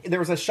mask. There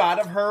was a shot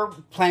of her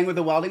playing with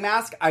a welding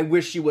mask. I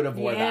wish she would have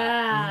wore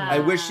that. I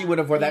wish she would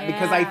have wore that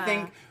because I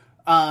think,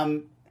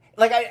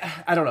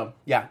 I don't know.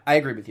 Yeah, I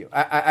agree with you.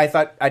 I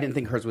didn't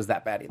think hers was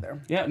that bad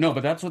either. Yeah, no,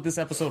 but that's what this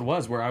episode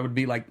was, where I would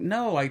be like,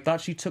 no, I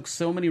thought she took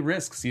so many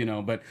risks,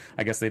 but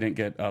I guess they didn't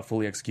get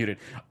fully executed.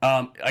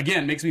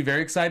 Again, makes me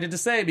very excited to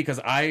say, because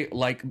I,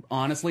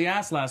 honestly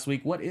asked last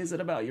week, what is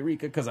it about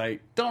Eureka? Because I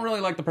don't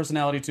really like the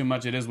personality too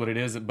much. It is what it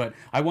is, but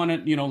I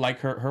want to, like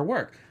her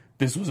work.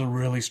 This was a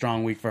really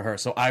strong week for her.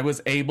 So I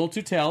was able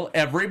to tell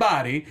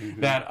everybody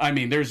that,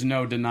 there's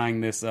no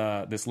denying this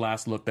this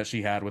last look that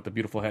she had with the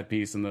beautiful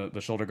headpiece and the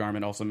shoulder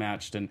garment also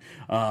matched. And,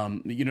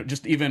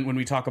 just even when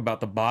we talk about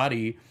the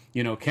body,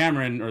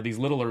 Cameron or these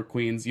littler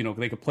queens,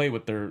 they could play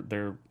with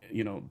their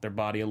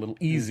body a little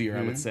easier,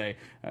 I would say.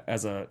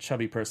 As a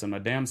chubby person, my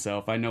damn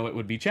self, I know it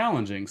would be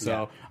challenging.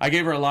 So I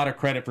gave her a lot of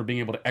credit for being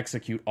able to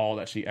execute all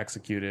that she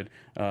executed.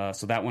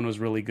 So that one was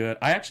really good.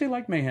 I actually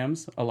liked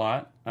Mayhem's a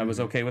lot. I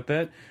was okay with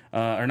it.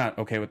 Or not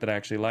okay with it, I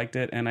actually liked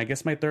it. And I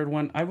guess my third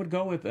one, I would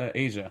go with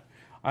Asia.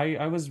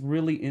 I was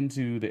really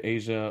into the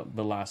Asia,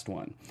 the last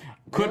one.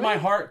 Could my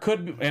heart,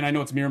 and I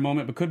know it's mirror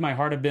moment, but could my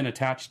heart have been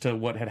attached to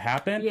what had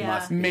happened?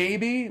 Yeah.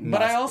 Maybe.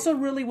 But I also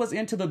really was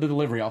into the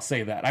delivery, I'll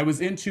say that. I was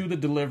into the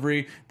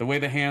delivery, the way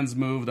the hands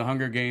move, the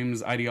Hunger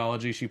Games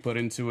ideology she put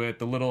into it,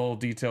 the little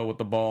detail with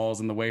the balls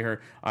and the way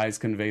her eyes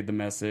conveyed the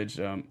message.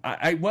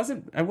 I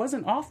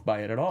wasn't off by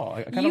it at all.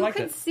 I kind of liked it.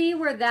 You could see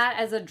where that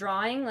as a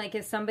drawing, like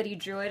if somebody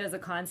drew it as a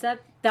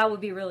concept, That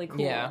would be really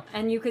cool. Yeah.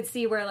 And you could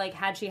see where, like,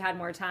 had she had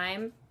more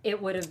time,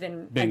 it would have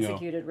been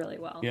executed really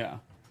well. Yeah.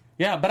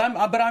 Yeah, but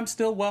I'm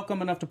still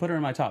welcome enough to put her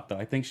in my top, though.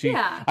 I think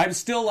I'm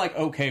still like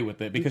okay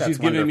with it because she's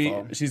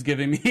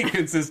giving me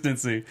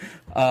consistency.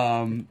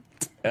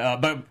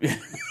 But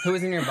who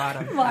was in your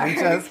bottom?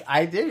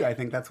 I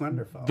think that's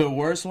wonderful. The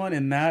worst one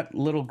in that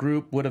little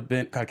group would have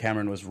been, God,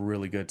 Cameron was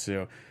really good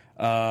too.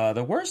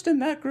 The worst in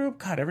that group,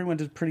 God, everyone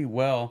did pretty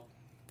well.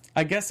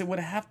 I guess it would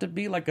have to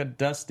be like a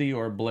Dusty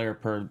or Blair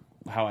per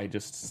how I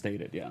just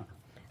stated, yeah.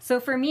 So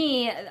for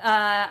me,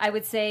 I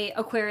would say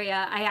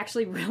Aquaria, I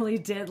actually really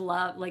did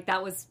love, like,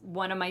 that was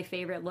one of my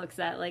favorite looks,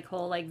 that, like,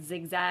 whole, like,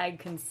 zigzag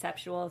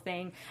conceptual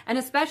thing. And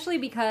especially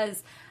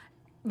because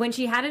when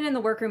she had it in the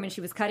workroom and she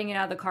was cutting it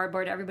out of the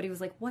cardboard, everybody was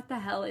like, what the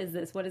hell is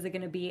this? What is it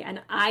going to be?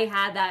 And I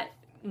had that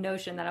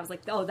notion that I was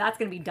like, oh, that's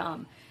going to be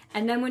dumb.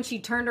 And then when she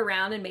turned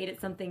around and made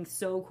it something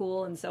so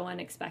cool and so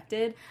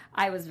unexpected,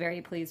 I was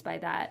very pleased by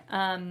that.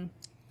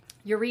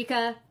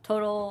 Eureka,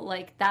 total,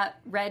 like, that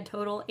red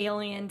total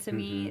alien to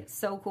me,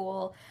 so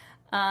cool.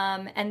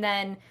 And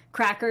then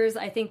Crackers,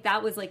 I think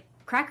that was, like,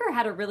 Cracker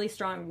had a really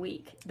strong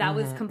week. That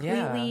was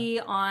completely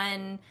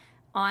on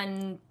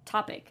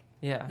topic.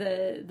 Yeah.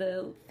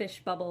 The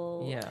fish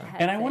bubble. Yeah.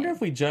 And I wonder if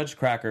we judge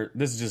Cracker,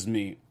 this is just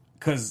me,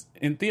 because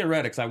in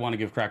theoretics, I want to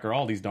give Cracker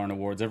all these darn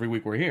awards every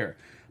week we're here.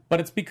 But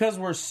it's because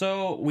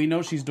we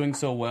know she's doing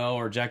so well,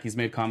 or Jackie's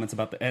made comments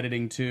about the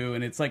editing too,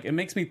 and it's like, it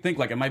makes me think,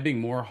 like, am I being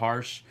more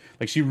harsh?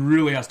 Like, she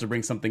really has to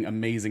bring something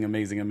amazing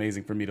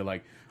for me to,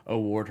 like,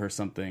 award her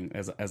something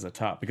as a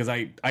top. Because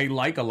I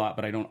like a lot,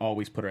 but I don't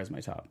always put her as my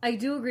top. I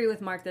do agree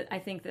with Mark that I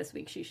think this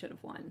week she should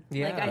have won.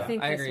 Yeah, like, I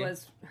think I this agree.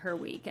 was her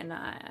week, and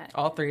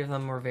all three of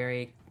them were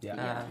very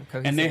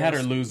cohesive. And they had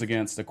her lose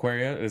against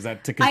Aquaria. Is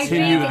that to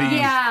continue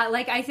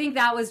I think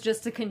that was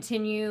just to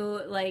continue,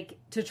 like,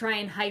 to try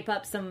and hype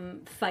up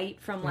some fight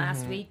from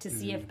last week to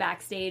see if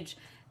backstage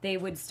they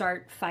would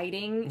start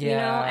fighting, you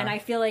know? And I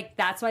feel like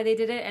that's why they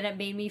did it, and it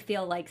made me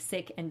feel, like,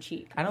 sick and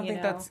cheap. I don't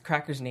think that's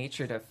Cracker's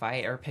nature to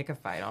fight or pick a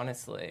fight,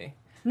 honestly.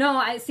 No,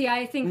 I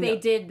think they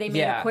made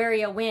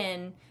Aquaria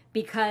win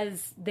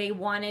because they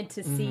wanted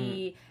to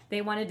see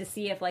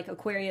if, like,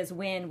 Aquaria's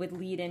win would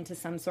lead into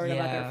some sort of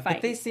other fight.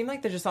 But they seem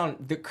like they're just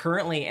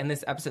currently in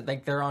this episode,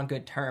 like, they're on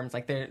good terms.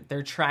 Like,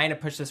 they're trying to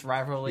push this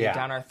rivalry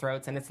down our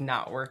throats, and it's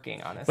not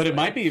working, honestly. But it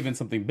might be even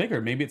something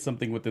bigger. Maybe it's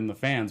something within the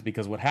fans,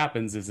 because what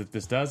happens is if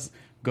this does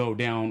go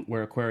down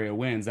where Aquaria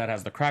wins, that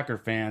has the Cracker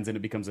fans, and it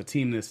becomes a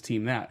team this,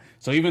 team that.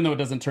 So even though it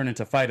doesn't turn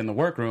into fight in the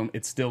workroom,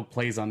 it still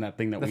plays on that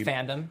thing that the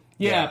fandom.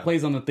 Yeah, it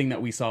plays on the thing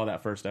that we saw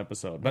that first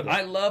episode. But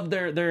I love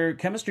their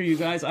chemistry, you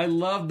guys. I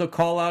love the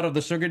call out of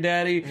the sugar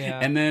daddy,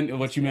 and then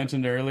what you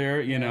mentioned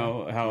earlier. You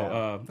know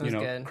how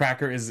good.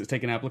 Cracker is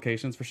taking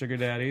applications for sugar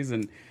daddies,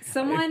 and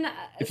someone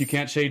if you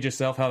can't shade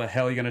yourself, how the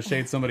hell are you going to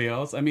shade somebody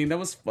else? I mean, that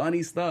was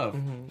funny stuff.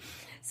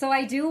 So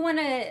I do want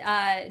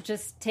to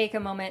just take a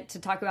moment to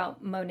talk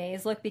about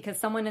Monet's look, because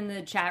someone in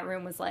the chat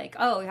room was like,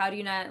 oh, how do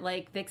you not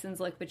like Vixen's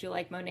look, but you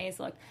like Monet's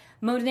look?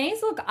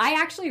 Monet's look, I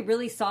actually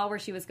really saw where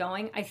she was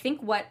going. I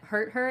think what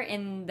hurt her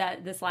in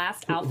this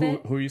last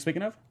outfit... Who are you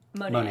speaking of?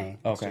 Monet.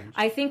 Okay.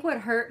 I think what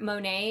hurt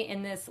Monet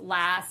in this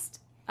last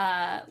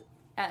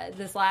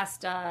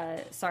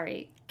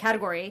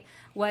category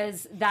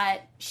was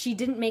that she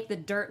didn't make the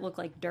dirt look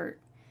like dirt.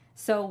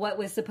 So what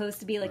was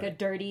supposed to be like a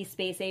dirty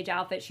space age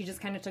outfit, she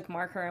just kind of took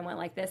marker and went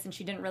like this, and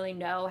she didn't really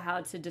know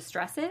how to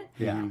distress it.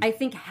 Yeah. I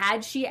think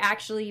had she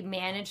actually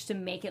managed to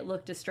make it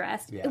look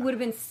distressed, it would have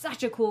been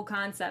such a cool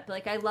concept.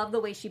 Like, I love the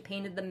way she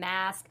painted the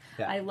mask.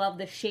 Yeah. I love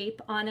the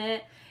shape on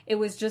it. It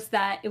was just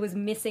that it was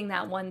missing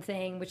that one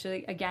thing, which,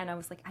 again, I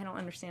was like, I don't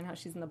understand how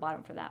she's in the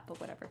bottom for that, but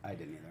whatever. I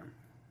didn't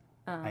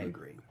either. I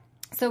agree.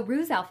 So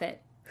Rue's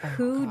outfit.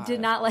 Who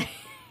did not like...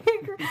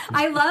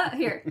 I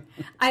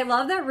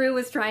love that Rue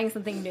was trying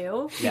something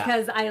new,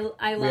 because I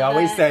love we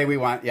always that. Say we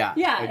want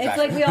exactly. It's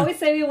like we always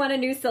say we want a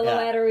new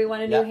silhouette or we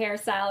want a new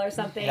hairstyle or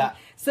something.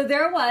 So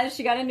there it was,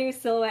 she got a new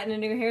silhouette and a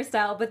new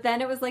hairstyle, but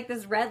then it was like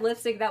this red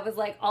lipstick that was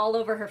like all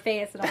over her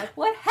face, and I'm like,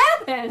 what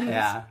happened?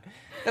 Yeah.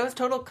 That was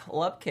total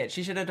Club Kit.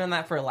 She should have done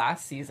that for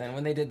last season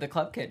when they did the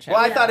Club Kit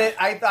challenge.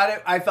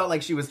 Well, I felt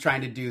like she was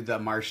trying to do the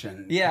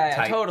Martian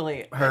type,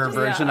 totally. her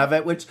version of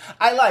it, which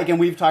I like, and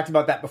we've talked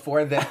about that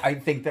before, that I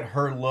think that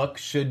her look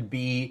should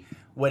be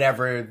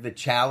whatever the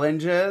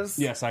challenge is.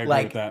 Yes, I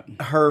agree with that.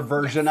 Her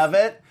version of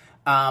it.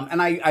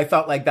 And I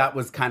felt like that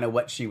was kind of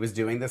what she was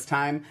doing this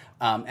time.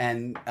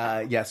 And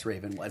yes,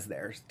 Raven was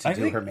there to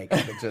do her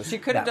makeup. It just, she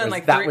could have done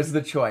that was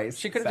the choice.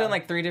 She could have done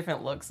like 3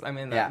 different looks. I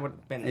mean, that would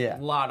have been a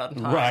lot on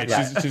top. Right.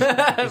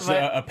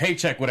 Yeah. A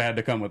paycheck would have had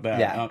to come with that.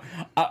 Yeah.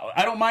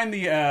 I don't mind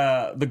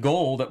the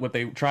goal that what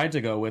they tried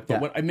to go with,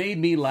 but what made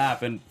me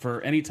laugh, and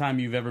for any time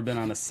you've ever been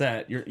on a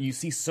set, you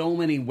see so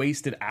many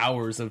wasted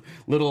hours of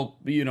little,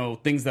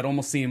 things that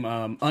almost seem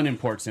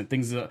unimportant,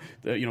 things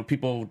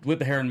people with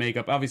the hair and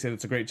makeup. Obviously,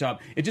 that's a great job.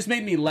 It just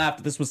made me laugh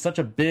that this was such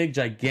a big,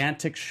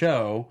 gigantic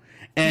show,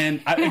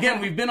 And again,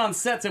 we've been on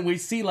sets and we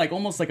see like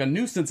almost like a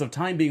nuisance of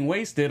time being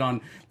wasted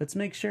on let's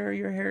make sure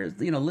your hair is,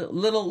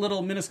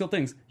 little minuscule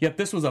things. Yet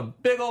this was a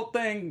big old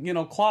thing,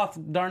 cloth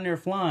darn near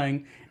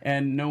flying,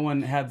 and no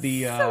one had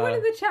the. Someone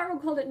in the chat room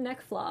called it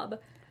neck flob.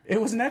 It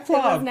was neck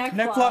flob. Neck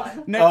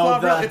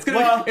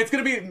flob. It's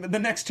gonna be the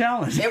next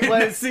challenge. It was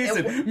next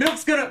season.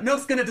 Milk's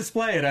gonna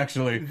display it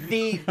actually.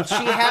 She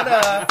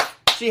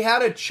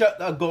had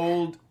a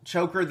gold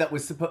choker that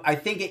was supposed. I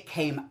think it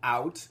came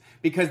out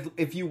because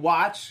if you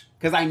watch,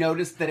 because I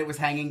noticed that it was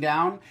hanging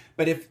down,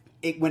 but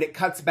when it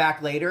cuts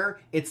back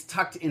later, it's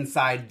tucked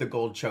inside the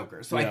gold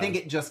choker. So I think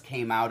it just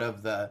came out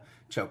of the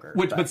choker.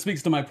 But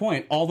speaks to my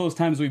point. All those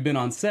times we've been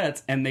on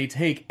sets and they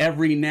take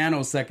every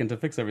nanosecond to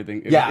fix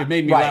everything. It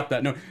made me laugh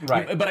that. No,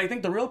 right. But I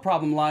think the real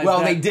problem lies.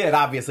 Well, they did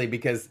obviously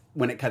because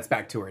when it cuts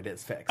back to her, it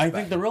is fixed. I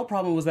think the real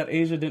problem was that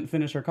Asia didn't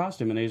finish her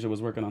costume, and Asia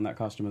was working on that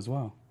costume as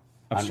well.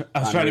 I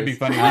was trying to be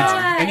funny,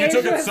 and you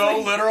took it so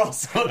literal.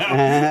 So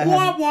that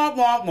womp womp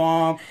womp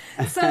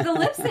womp. So the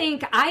lip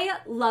sync, I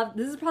love.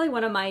 This is probably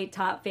one of my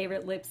top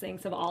favorite lip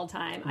syncs of all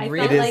time. I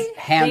felt like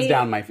hands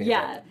down my favorite.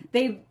 Yeah,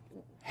 they.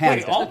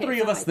 Wait, all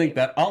three of us think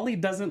that. Ollie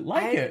doesn't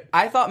like it.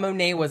 I thought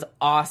Monet was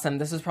awesome.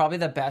 This was probably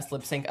the best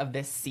lip sync of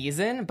this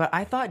season, but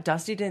I thought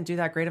Dusty didn't do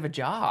that great of a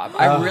job.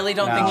 I really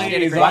don't think she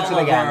did a great job. Watch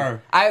it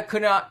again. I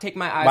could not take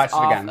my eyes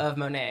off of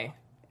Monet.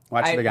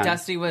 Watch it again.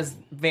 Dusty was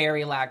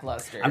very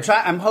lackluster.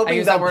 I'm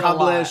hoping they'll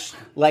publish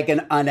like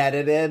an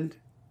unedited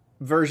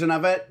version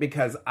of it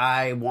because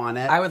I want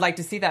it. I would like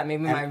to see that.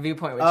 Maybe my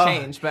viewpoint would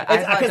change, but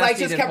I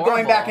just kept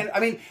going back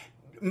and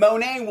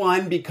Monet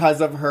won because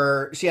of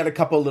her. She had a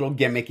couple little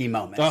gimmicky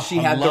moments. She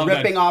had the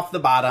ripping off the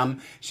bottom.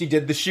 She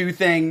did the shoe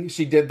thing.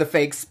 She did the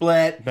fake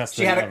split. Best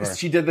thing ever.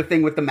 She did the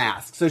thing with the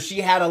mask. So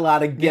she had a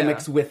lot of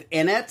gimmicks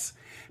within it.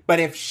 But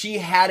if she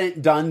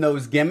hadn't done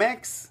those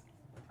gimmicks,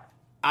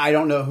 I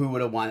don't know who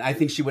would have won. I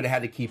think she would have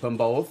had to keep them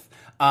both.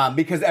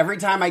 Because every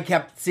time I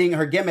kept seeing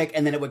her gimmick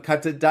and then it would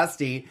cut to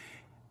Dusty,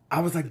 I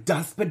was like,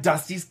 but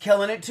Dusty's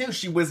killing it too.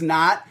 She was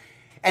not.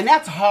 And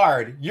that's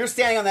hard. You're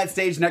standing on that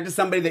stage next to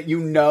somebody that you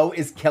know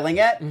is killing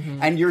it,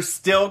 and you're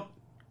still,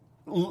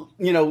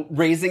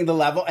 raising the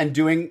level and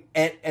doing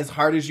it as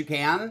hard as you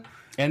can.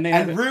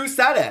 And Rue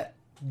said it.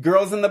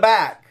 Girls in the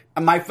back.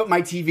 My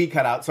TV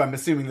cut out, so I'm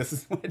assuming this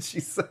is what she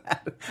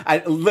said.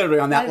 Literally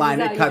on that line,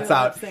 it cuts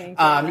out.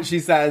 She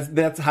says,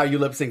 that's how you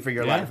lip sync for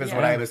your life, is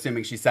what I'm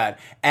assuming she said.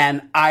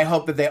 And I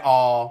hope that they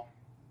all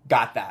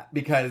got that,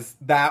 because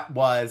that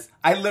was,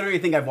 I literally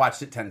think I've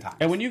watched it 10 times.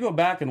 And when you go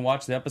back and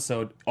watch the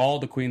episode, all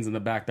the queens in the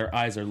back, their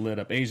eyes are lit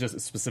up. Asia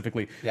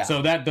specifically. Yeah.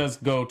 So that does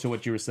go to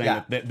what you were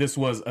saying, that this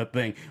was a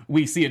thing.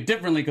 We see it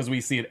differently because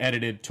we see it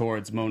edited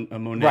towards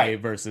Monet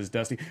versus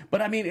Dusty.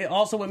 But I mean,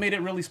 what made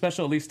it really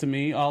special, at least to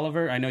me,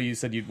 Oliver, I know you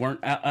said you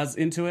weren't as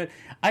into it.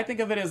 I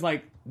think of it as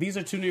like, these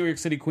are two New York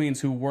City queens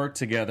who work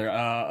together.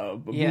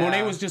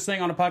 Monet was just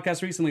saying on a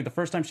podcast recently, the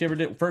first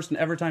and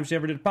ever time she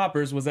ever did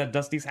poppers was at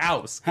Dusty's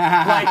house.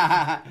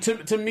 Like,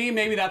 to me,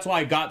 maybe that's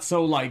why I got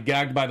so like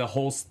gagged by the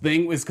whole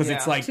thing, was because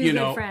it's like,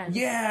 friends.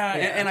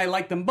 And I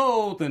like them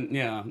both, and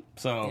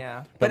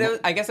But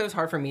I guess it was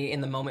hard for me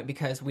in the moment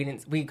because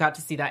we got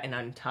to see that in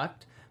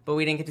Untucked. But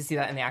we didn't get to see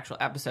that in the actual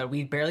episode.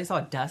 We barely saw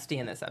Dusty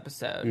in this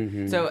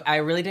episode. So I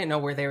really didn't know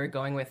where they were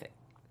going with it.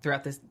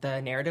 Throughout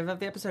the narrative of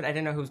the episode, I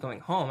didn't know who was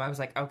going home. I was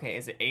like, okay,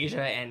 is it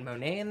Asia and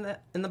Monet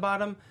in the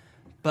bottom?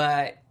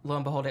 But lo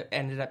and behold, it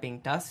ended up being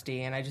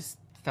Dusty, and I just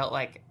felt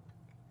like,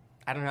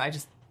 I don't know, I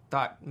just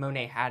thought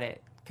Monet had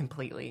it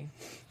completely.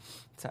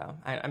 So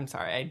I'm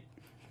sorry.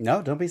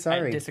 No, don't be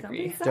sorry. I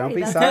disagree. Don't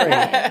be sorry.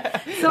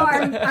 So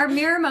our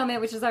mirror moment,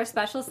 which is our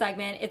special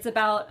segment, it's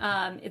about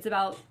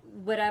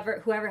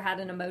whoever had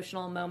an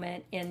emotional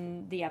moment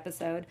in the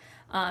episode.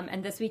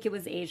 And this week it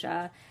was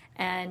Asia.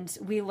 And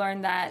we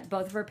learned that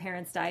both of her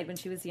parents died when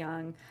she was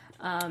young.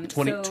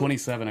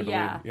 27, I believe.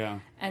 Yeah.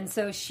 And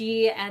so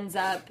she ends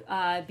up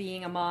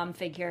being a mom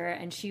figure,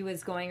 and she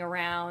was going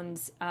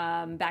around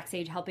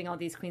backstage helping all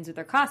these queens with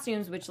their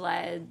costumes, which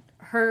led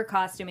her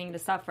costuming to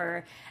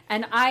suffer.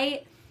 And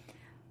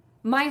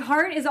my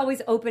heart is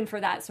always open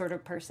for that sort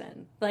of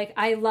person. Like,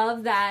 I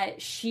love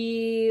that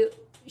she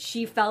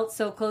felt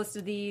so close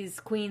to these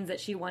queens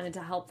that she wanted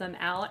to help them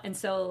out. And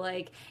so,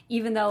 like,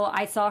 even though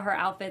I saw her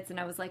outfits and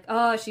I was like,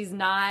 oh, she's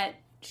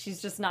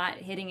just not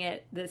hitting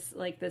it this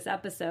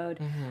episode,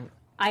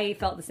 I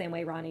felt the same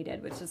way Ronnie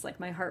did, which is like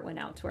my heart went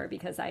out to her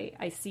because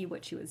I see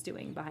what she was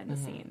doing behind the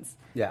scenes.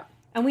 Yeah.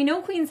 And we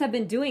know queens have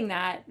been doing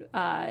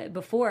that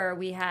before.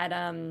 We had,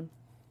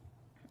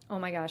 oh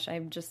my gosh,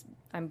 I'm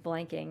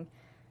blanking.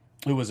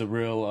 Who was a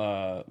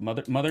real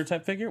mother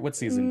type figure? What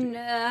season?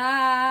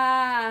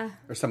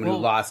 Or someone who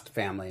lost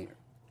family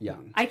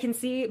young. I can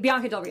see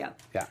Bianca Del Rio.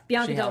 Yeah.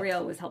 Bianca Del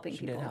Rio was helping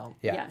people. She did help.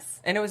 Yeah. Yes.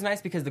 And it was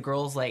nice because the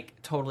girls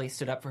like totally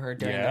stood up for her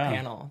during the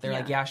panel. They're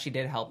like, yeah, she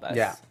did help us.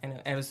 Yeah.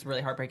 And it was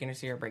really heartbreaking to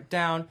see her break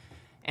down.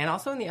 And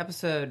also in the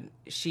episode,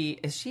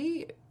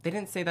 they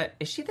didn't say that.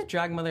 Is she the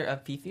drag mother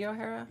of Fifi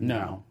O'Hara?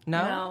 No.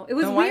 No, it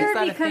was Then why is weird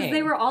that a because thing?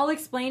 they were all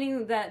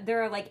explaining that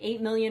there are like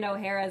 8 million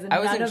O'Haras and I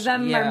wasn't none of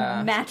them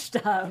yeah. are matched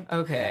up.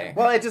 Okay.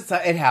 Well,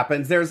 it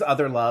happens. There's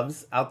other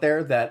loves out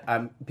there that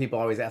people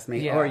always ask me,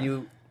 Yeah. "Oh, are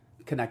you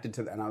connected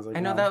to that?" And I was like, I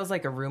know no. that was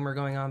like a rumor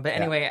going on, but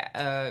anyway,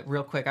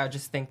 real quick, I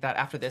just think that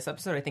after this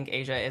episode, I think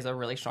Asia is a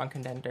really strong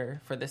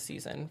contender for this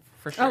season,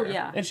 for sure. Oh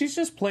yeah. And she's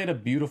just played a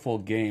beautiful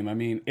game. I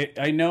mean,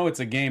 I know it's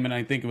a game, and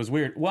I think it was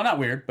weird. Well, not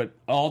weird, but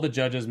all the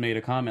judges made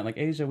a comment like,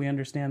 Asia, we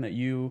understand that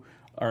you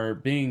are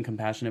being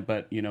compassionate,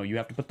 but, you know, you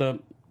have to put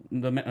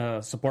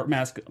the support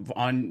mask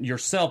on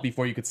yourself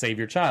before you could save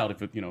your child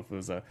if it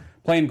was a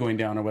plane going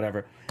down or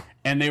whatever.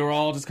 And they were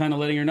all just kind of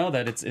letting her know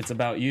that it's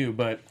about you.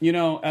 But, you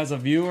know, as a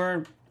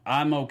viewer,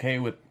 I'm okay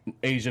with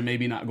Asia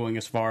maybe not going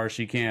as far as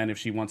she can if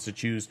she wants to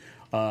choose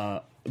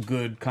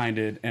good,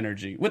 kinded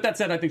energy. With that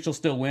said, I think she'll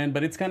still win,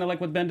 but it's kind of like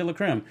with Ben de la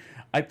Creme.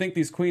 I think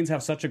these queens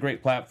have such a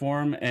great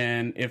platform,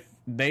 and if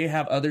they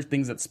have other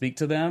things that speak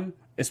to them,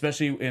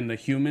 especially in the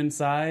human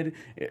side,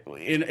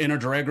 in a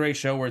Drag Race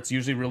show where it's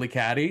usually really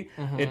catty,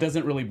 it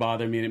doesn't really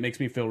bother me, and it makes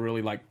me feel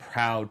really like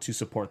proud to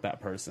support that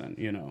person,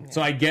 you know.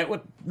 So I get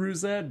what Rue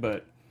said,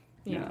 but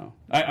you know,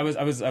 I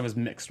was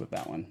mixed with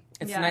that one.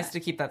 It's nice to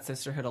keep that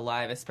sisterhood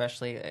alive,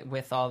 especially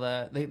with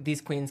all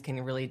these queens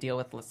can really deal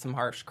with some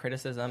harsh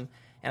criticism,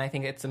 and I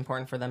think it's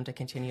important for them to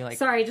continue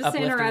Sorry, just to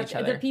uplifting interrupt. each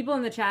other. The people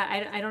in the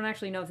chat, I don't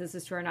actually know if this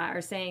is true or not,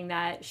 are saying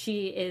that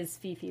she is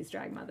Fifi's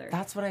drag mother.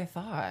 That's what I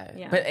thought.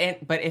 Yeah.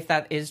 But if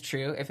that is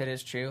true, if it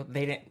is true,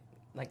 they didn't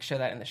show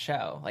that in the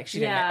show. Like she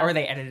didn't, or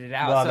they edited it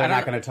out. Well, so they're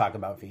not going to talk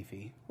about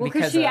Fifi. Well,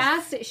 because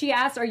because she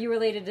asked, "Are you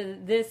related to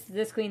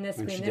this queen, this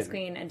And queen, she this didn't.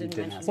 queen?" And didn't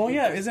mention. Well, Fifi.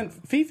 yeah, isn't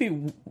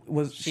Fifi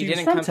was she was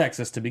didn't from come-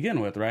 Texas to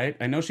begin with, right?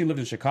 I know she lived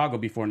in Chicago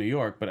before New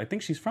York, but I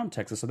think she's from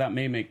Texas, so that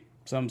may make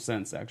some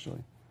sense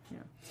actually.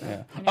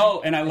 Yeah.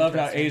 Oh, and I love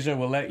how Asia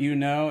will let you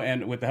know,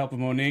 and with the help of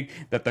Monique,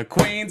 that the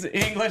Queen's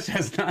English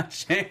has not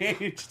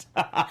changed.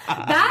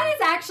 That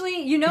is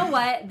actually, you know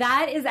what?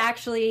 That is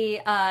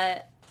actually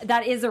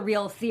that is a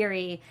real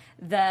theory.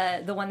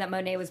 The one that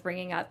Monet was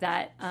bringing up,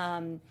 that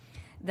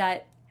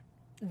that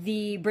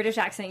the British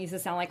accent used to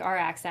sound like our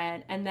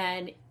accent, and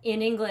then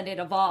in England it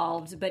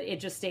evolved, but it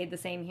just stayed the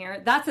same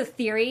here. That's a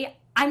theory.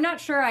 I'm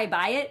not sure I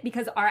buy it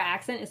because our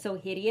accent is so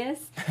hideous.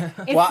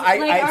 It's Well,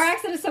 our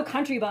accent is so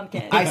country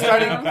bumpkin. I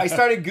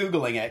started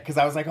Googling it because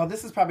I was like, oh,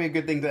 this is probably a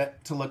good thing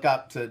to look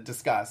up to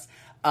discuss.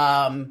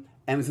 And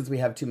since we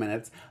have 2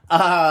 minutes,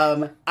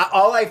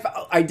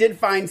 I did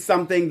find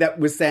something that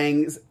was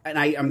saying, and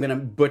I'm going to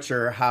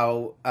butcher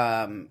how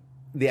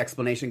the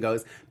explanation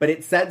goes, but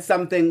it said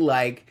something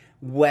like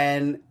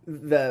when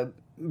the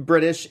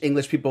British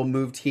English people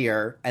moved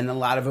here and a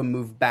lot of them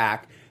moved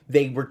back,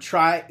 they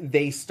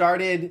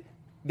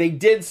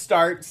did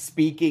start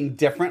speaking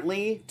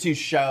differently to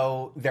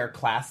show their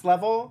class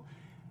level.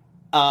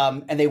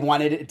 And they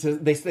wanted it to,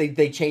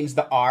 they changed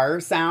the R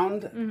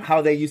sound,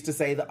 how they used to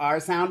say the R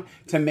sound,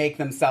 to make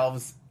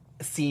themselves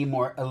seem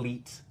more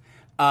elite.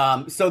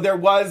 So there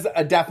was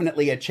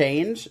definitely a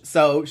change.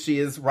 So she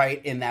is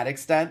right in that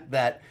extent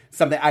that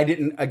something I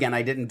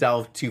didn't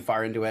delve too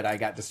far into it. I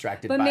got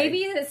distracted But by maybe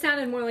it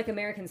sounded more like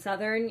American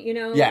Southern, you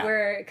know, Yeah.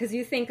 where, because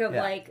you think of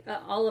Yeah. like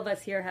all of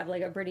us here have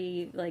like a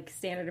pretty like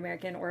standard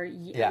American, or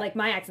like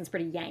my accent's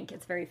pretty Yank.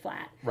 It's very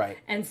flat. Right.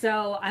 And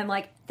so I'm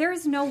like,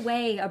 there's no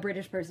way a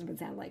British person would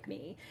sound like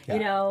me. Yeah. You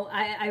know,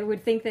 I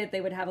would think that they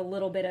would have a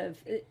little bit of,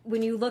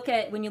 when you look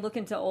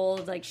into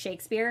old like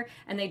Shakespeare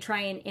and they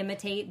try and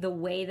imitate the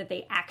way that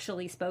they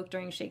actually spoke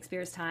during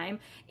Shakespeare's time,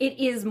 it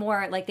is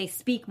more like they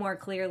speak more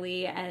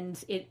clearly,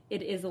 and it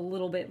is a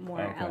little bit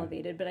more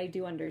elevated. But I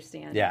do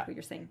understand what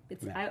you're saying.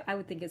 It's I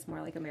would think it's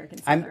more like American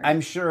Southern.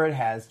 I'm sure it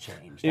has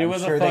changed. It I'm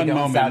was sure a they fun don't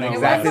moment. sound though.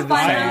 exactly It was a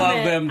fun the same. I love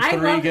moment. them I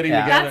three love- getting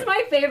Yeah. together. That's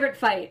my favorite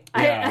fight.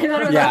 Yeah. I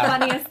thought it was Yeah. the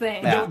funniest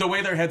thing. Yeah. The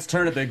way their heads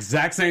turned at the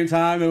exact same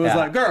time, it was Yeah.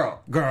 like, girl.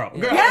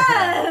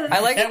 Yes! I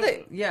like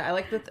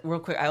that. Real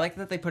quick, I like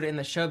that they put it in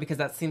the show because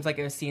that seems like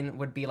a scene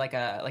would be like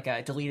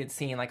a deleted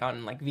scene, like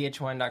on like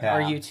VH1 Yeah.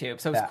 or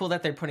YouTube. So it's Yeah. cool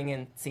that they're putting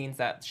in scenes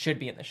that should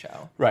be in the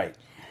show. Right.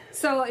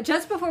 So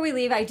just before we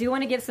leave, I do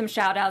want to give some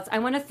shout outs. I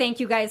want to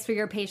thank you guys for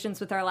your patience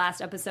with our last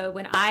episode.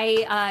 When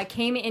I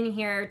came in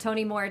here,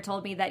 Tony Moore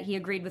told me that he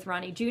agreed with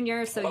Ronnie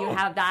Jr., so you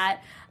have that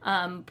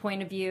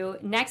point of view.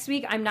 Next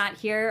week, I'm not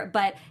here,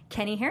 but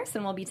Kenny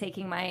Harrison will be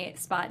taking my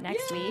spot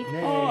next week.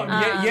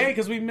 Oh, yay,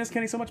 because we miss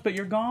Kenny so much, but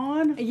you're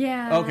gone?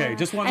 Yeah. Okay,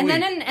 just one and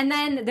week.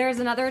 Then there's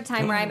another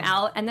time where I'm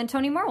out, and then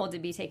Tony Moore will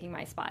be taking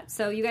my spot.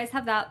 So you guys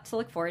have that to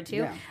look forward to.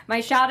 Yeah. My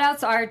shout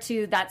outs are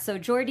to That's So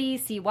Jordy,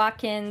 C.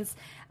 Watkins,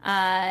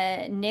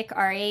 Nick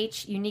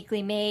RH,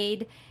 Uniquely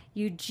Made,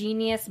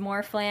 Eugenius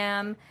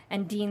Morflam,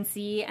 and Dean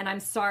C. And I'm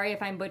sorry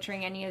if I'm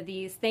butchering any of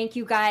these. Thank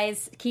you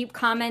guys. Keep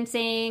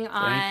commenting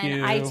on Thank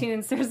you.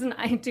 iTunes. There's an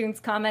iTunes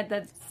comment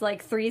that's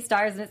like 3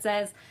 stars, and it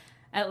says,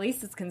 at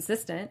least it's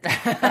consistent, which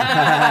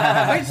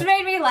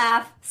made me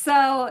laugh.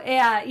 So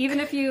yeah, even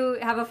if you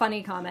have a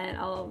funny comment,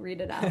 I'll read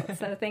it out.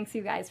 So thanks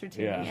you guys for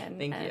tuning in.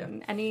 Thank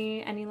you.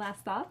 Any last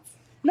thoughts?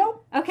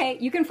 Nope. Okay,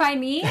 you can find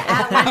me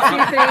at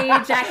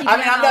 123 Jackie B on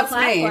all that's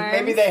platforms. me.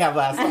 Maybe they have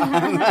last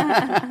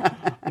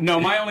thought. No,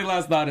 my only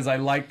last thought is I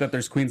like that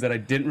there's queens that I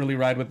didn't really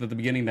ride with at the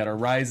beginning that are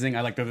rising.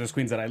 I like that there's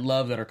queens that I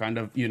love that are kind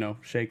of,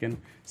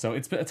 shaken. So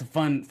it's a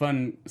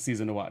fun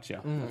season to watch, yeah.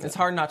 It's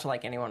hard not to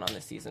like anyone on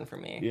this season for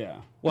me. Yeah.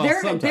 Well,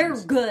 They're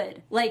sometimes.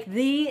 good. Like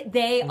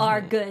they are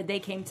good. They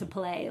came to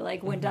play.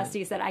 Like when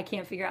Dusty said, "I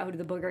can't figure out who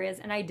the booger is,"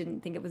 and I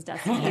didn't think it was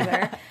Dusty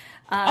either.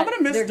 I'm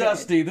gonna miss they're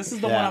Dusty. good. This is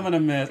the one I'm gonna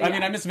miss. I Yeah.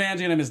 mean, I miss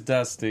Vanjie and I miss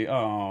Dusty.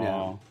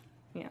 Oh.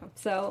 Yeah.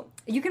 So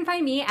you can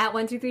find me at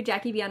 123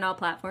 Jackie B on all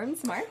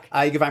platforms. Mark.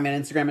 You can find me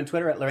on Instagram and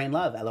Twitter at Lorraine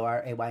Love,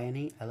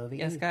 LORAYNE LOVE.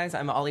 Yes, guys,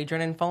 I'm Ollie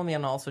Drennan. Follow me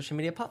on all social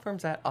media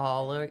platforms at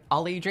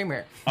Ollie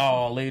Dreamer.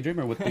 Oh, Lady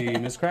Dreamer with the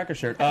Miss Cracker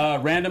shirt.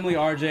 Randomly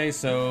RJ,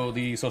 so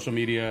the social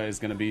media is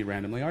going to be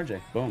Randomly RJ.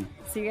 Boom.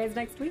 See you guys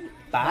next week.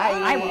 Bye.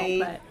 I won't,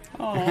 but.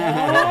 Oh,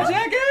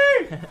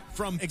 Jackie!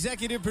 From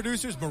executive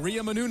producers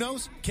Maria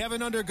Menounos,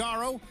 Kevin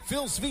Undergaro,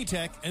 Phil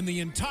Svitek, and the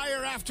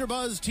entire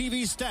AfterBuzz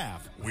TV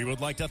staff, we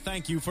would like to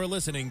thank you for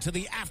listening to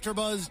the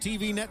AfterBuzz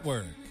TV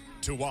network.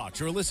 To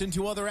watch or listen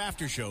to other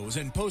after shows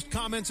and post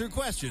comments or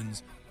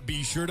questions,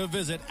 be sure to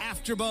visit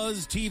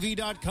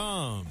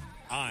AfterBuzzTV.com.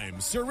 I'm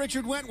Sir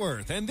Richard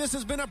Wentworth, and this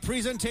has been a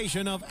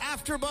presentation of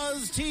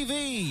AfterBuzz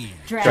TV.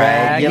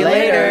 Drag you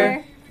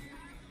later.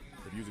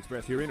 The views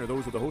expressed herein are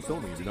those of the hosts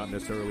only and do not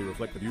necessarily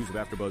reflect the views of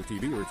AfterBuzz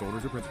TV or its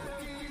owners or principals.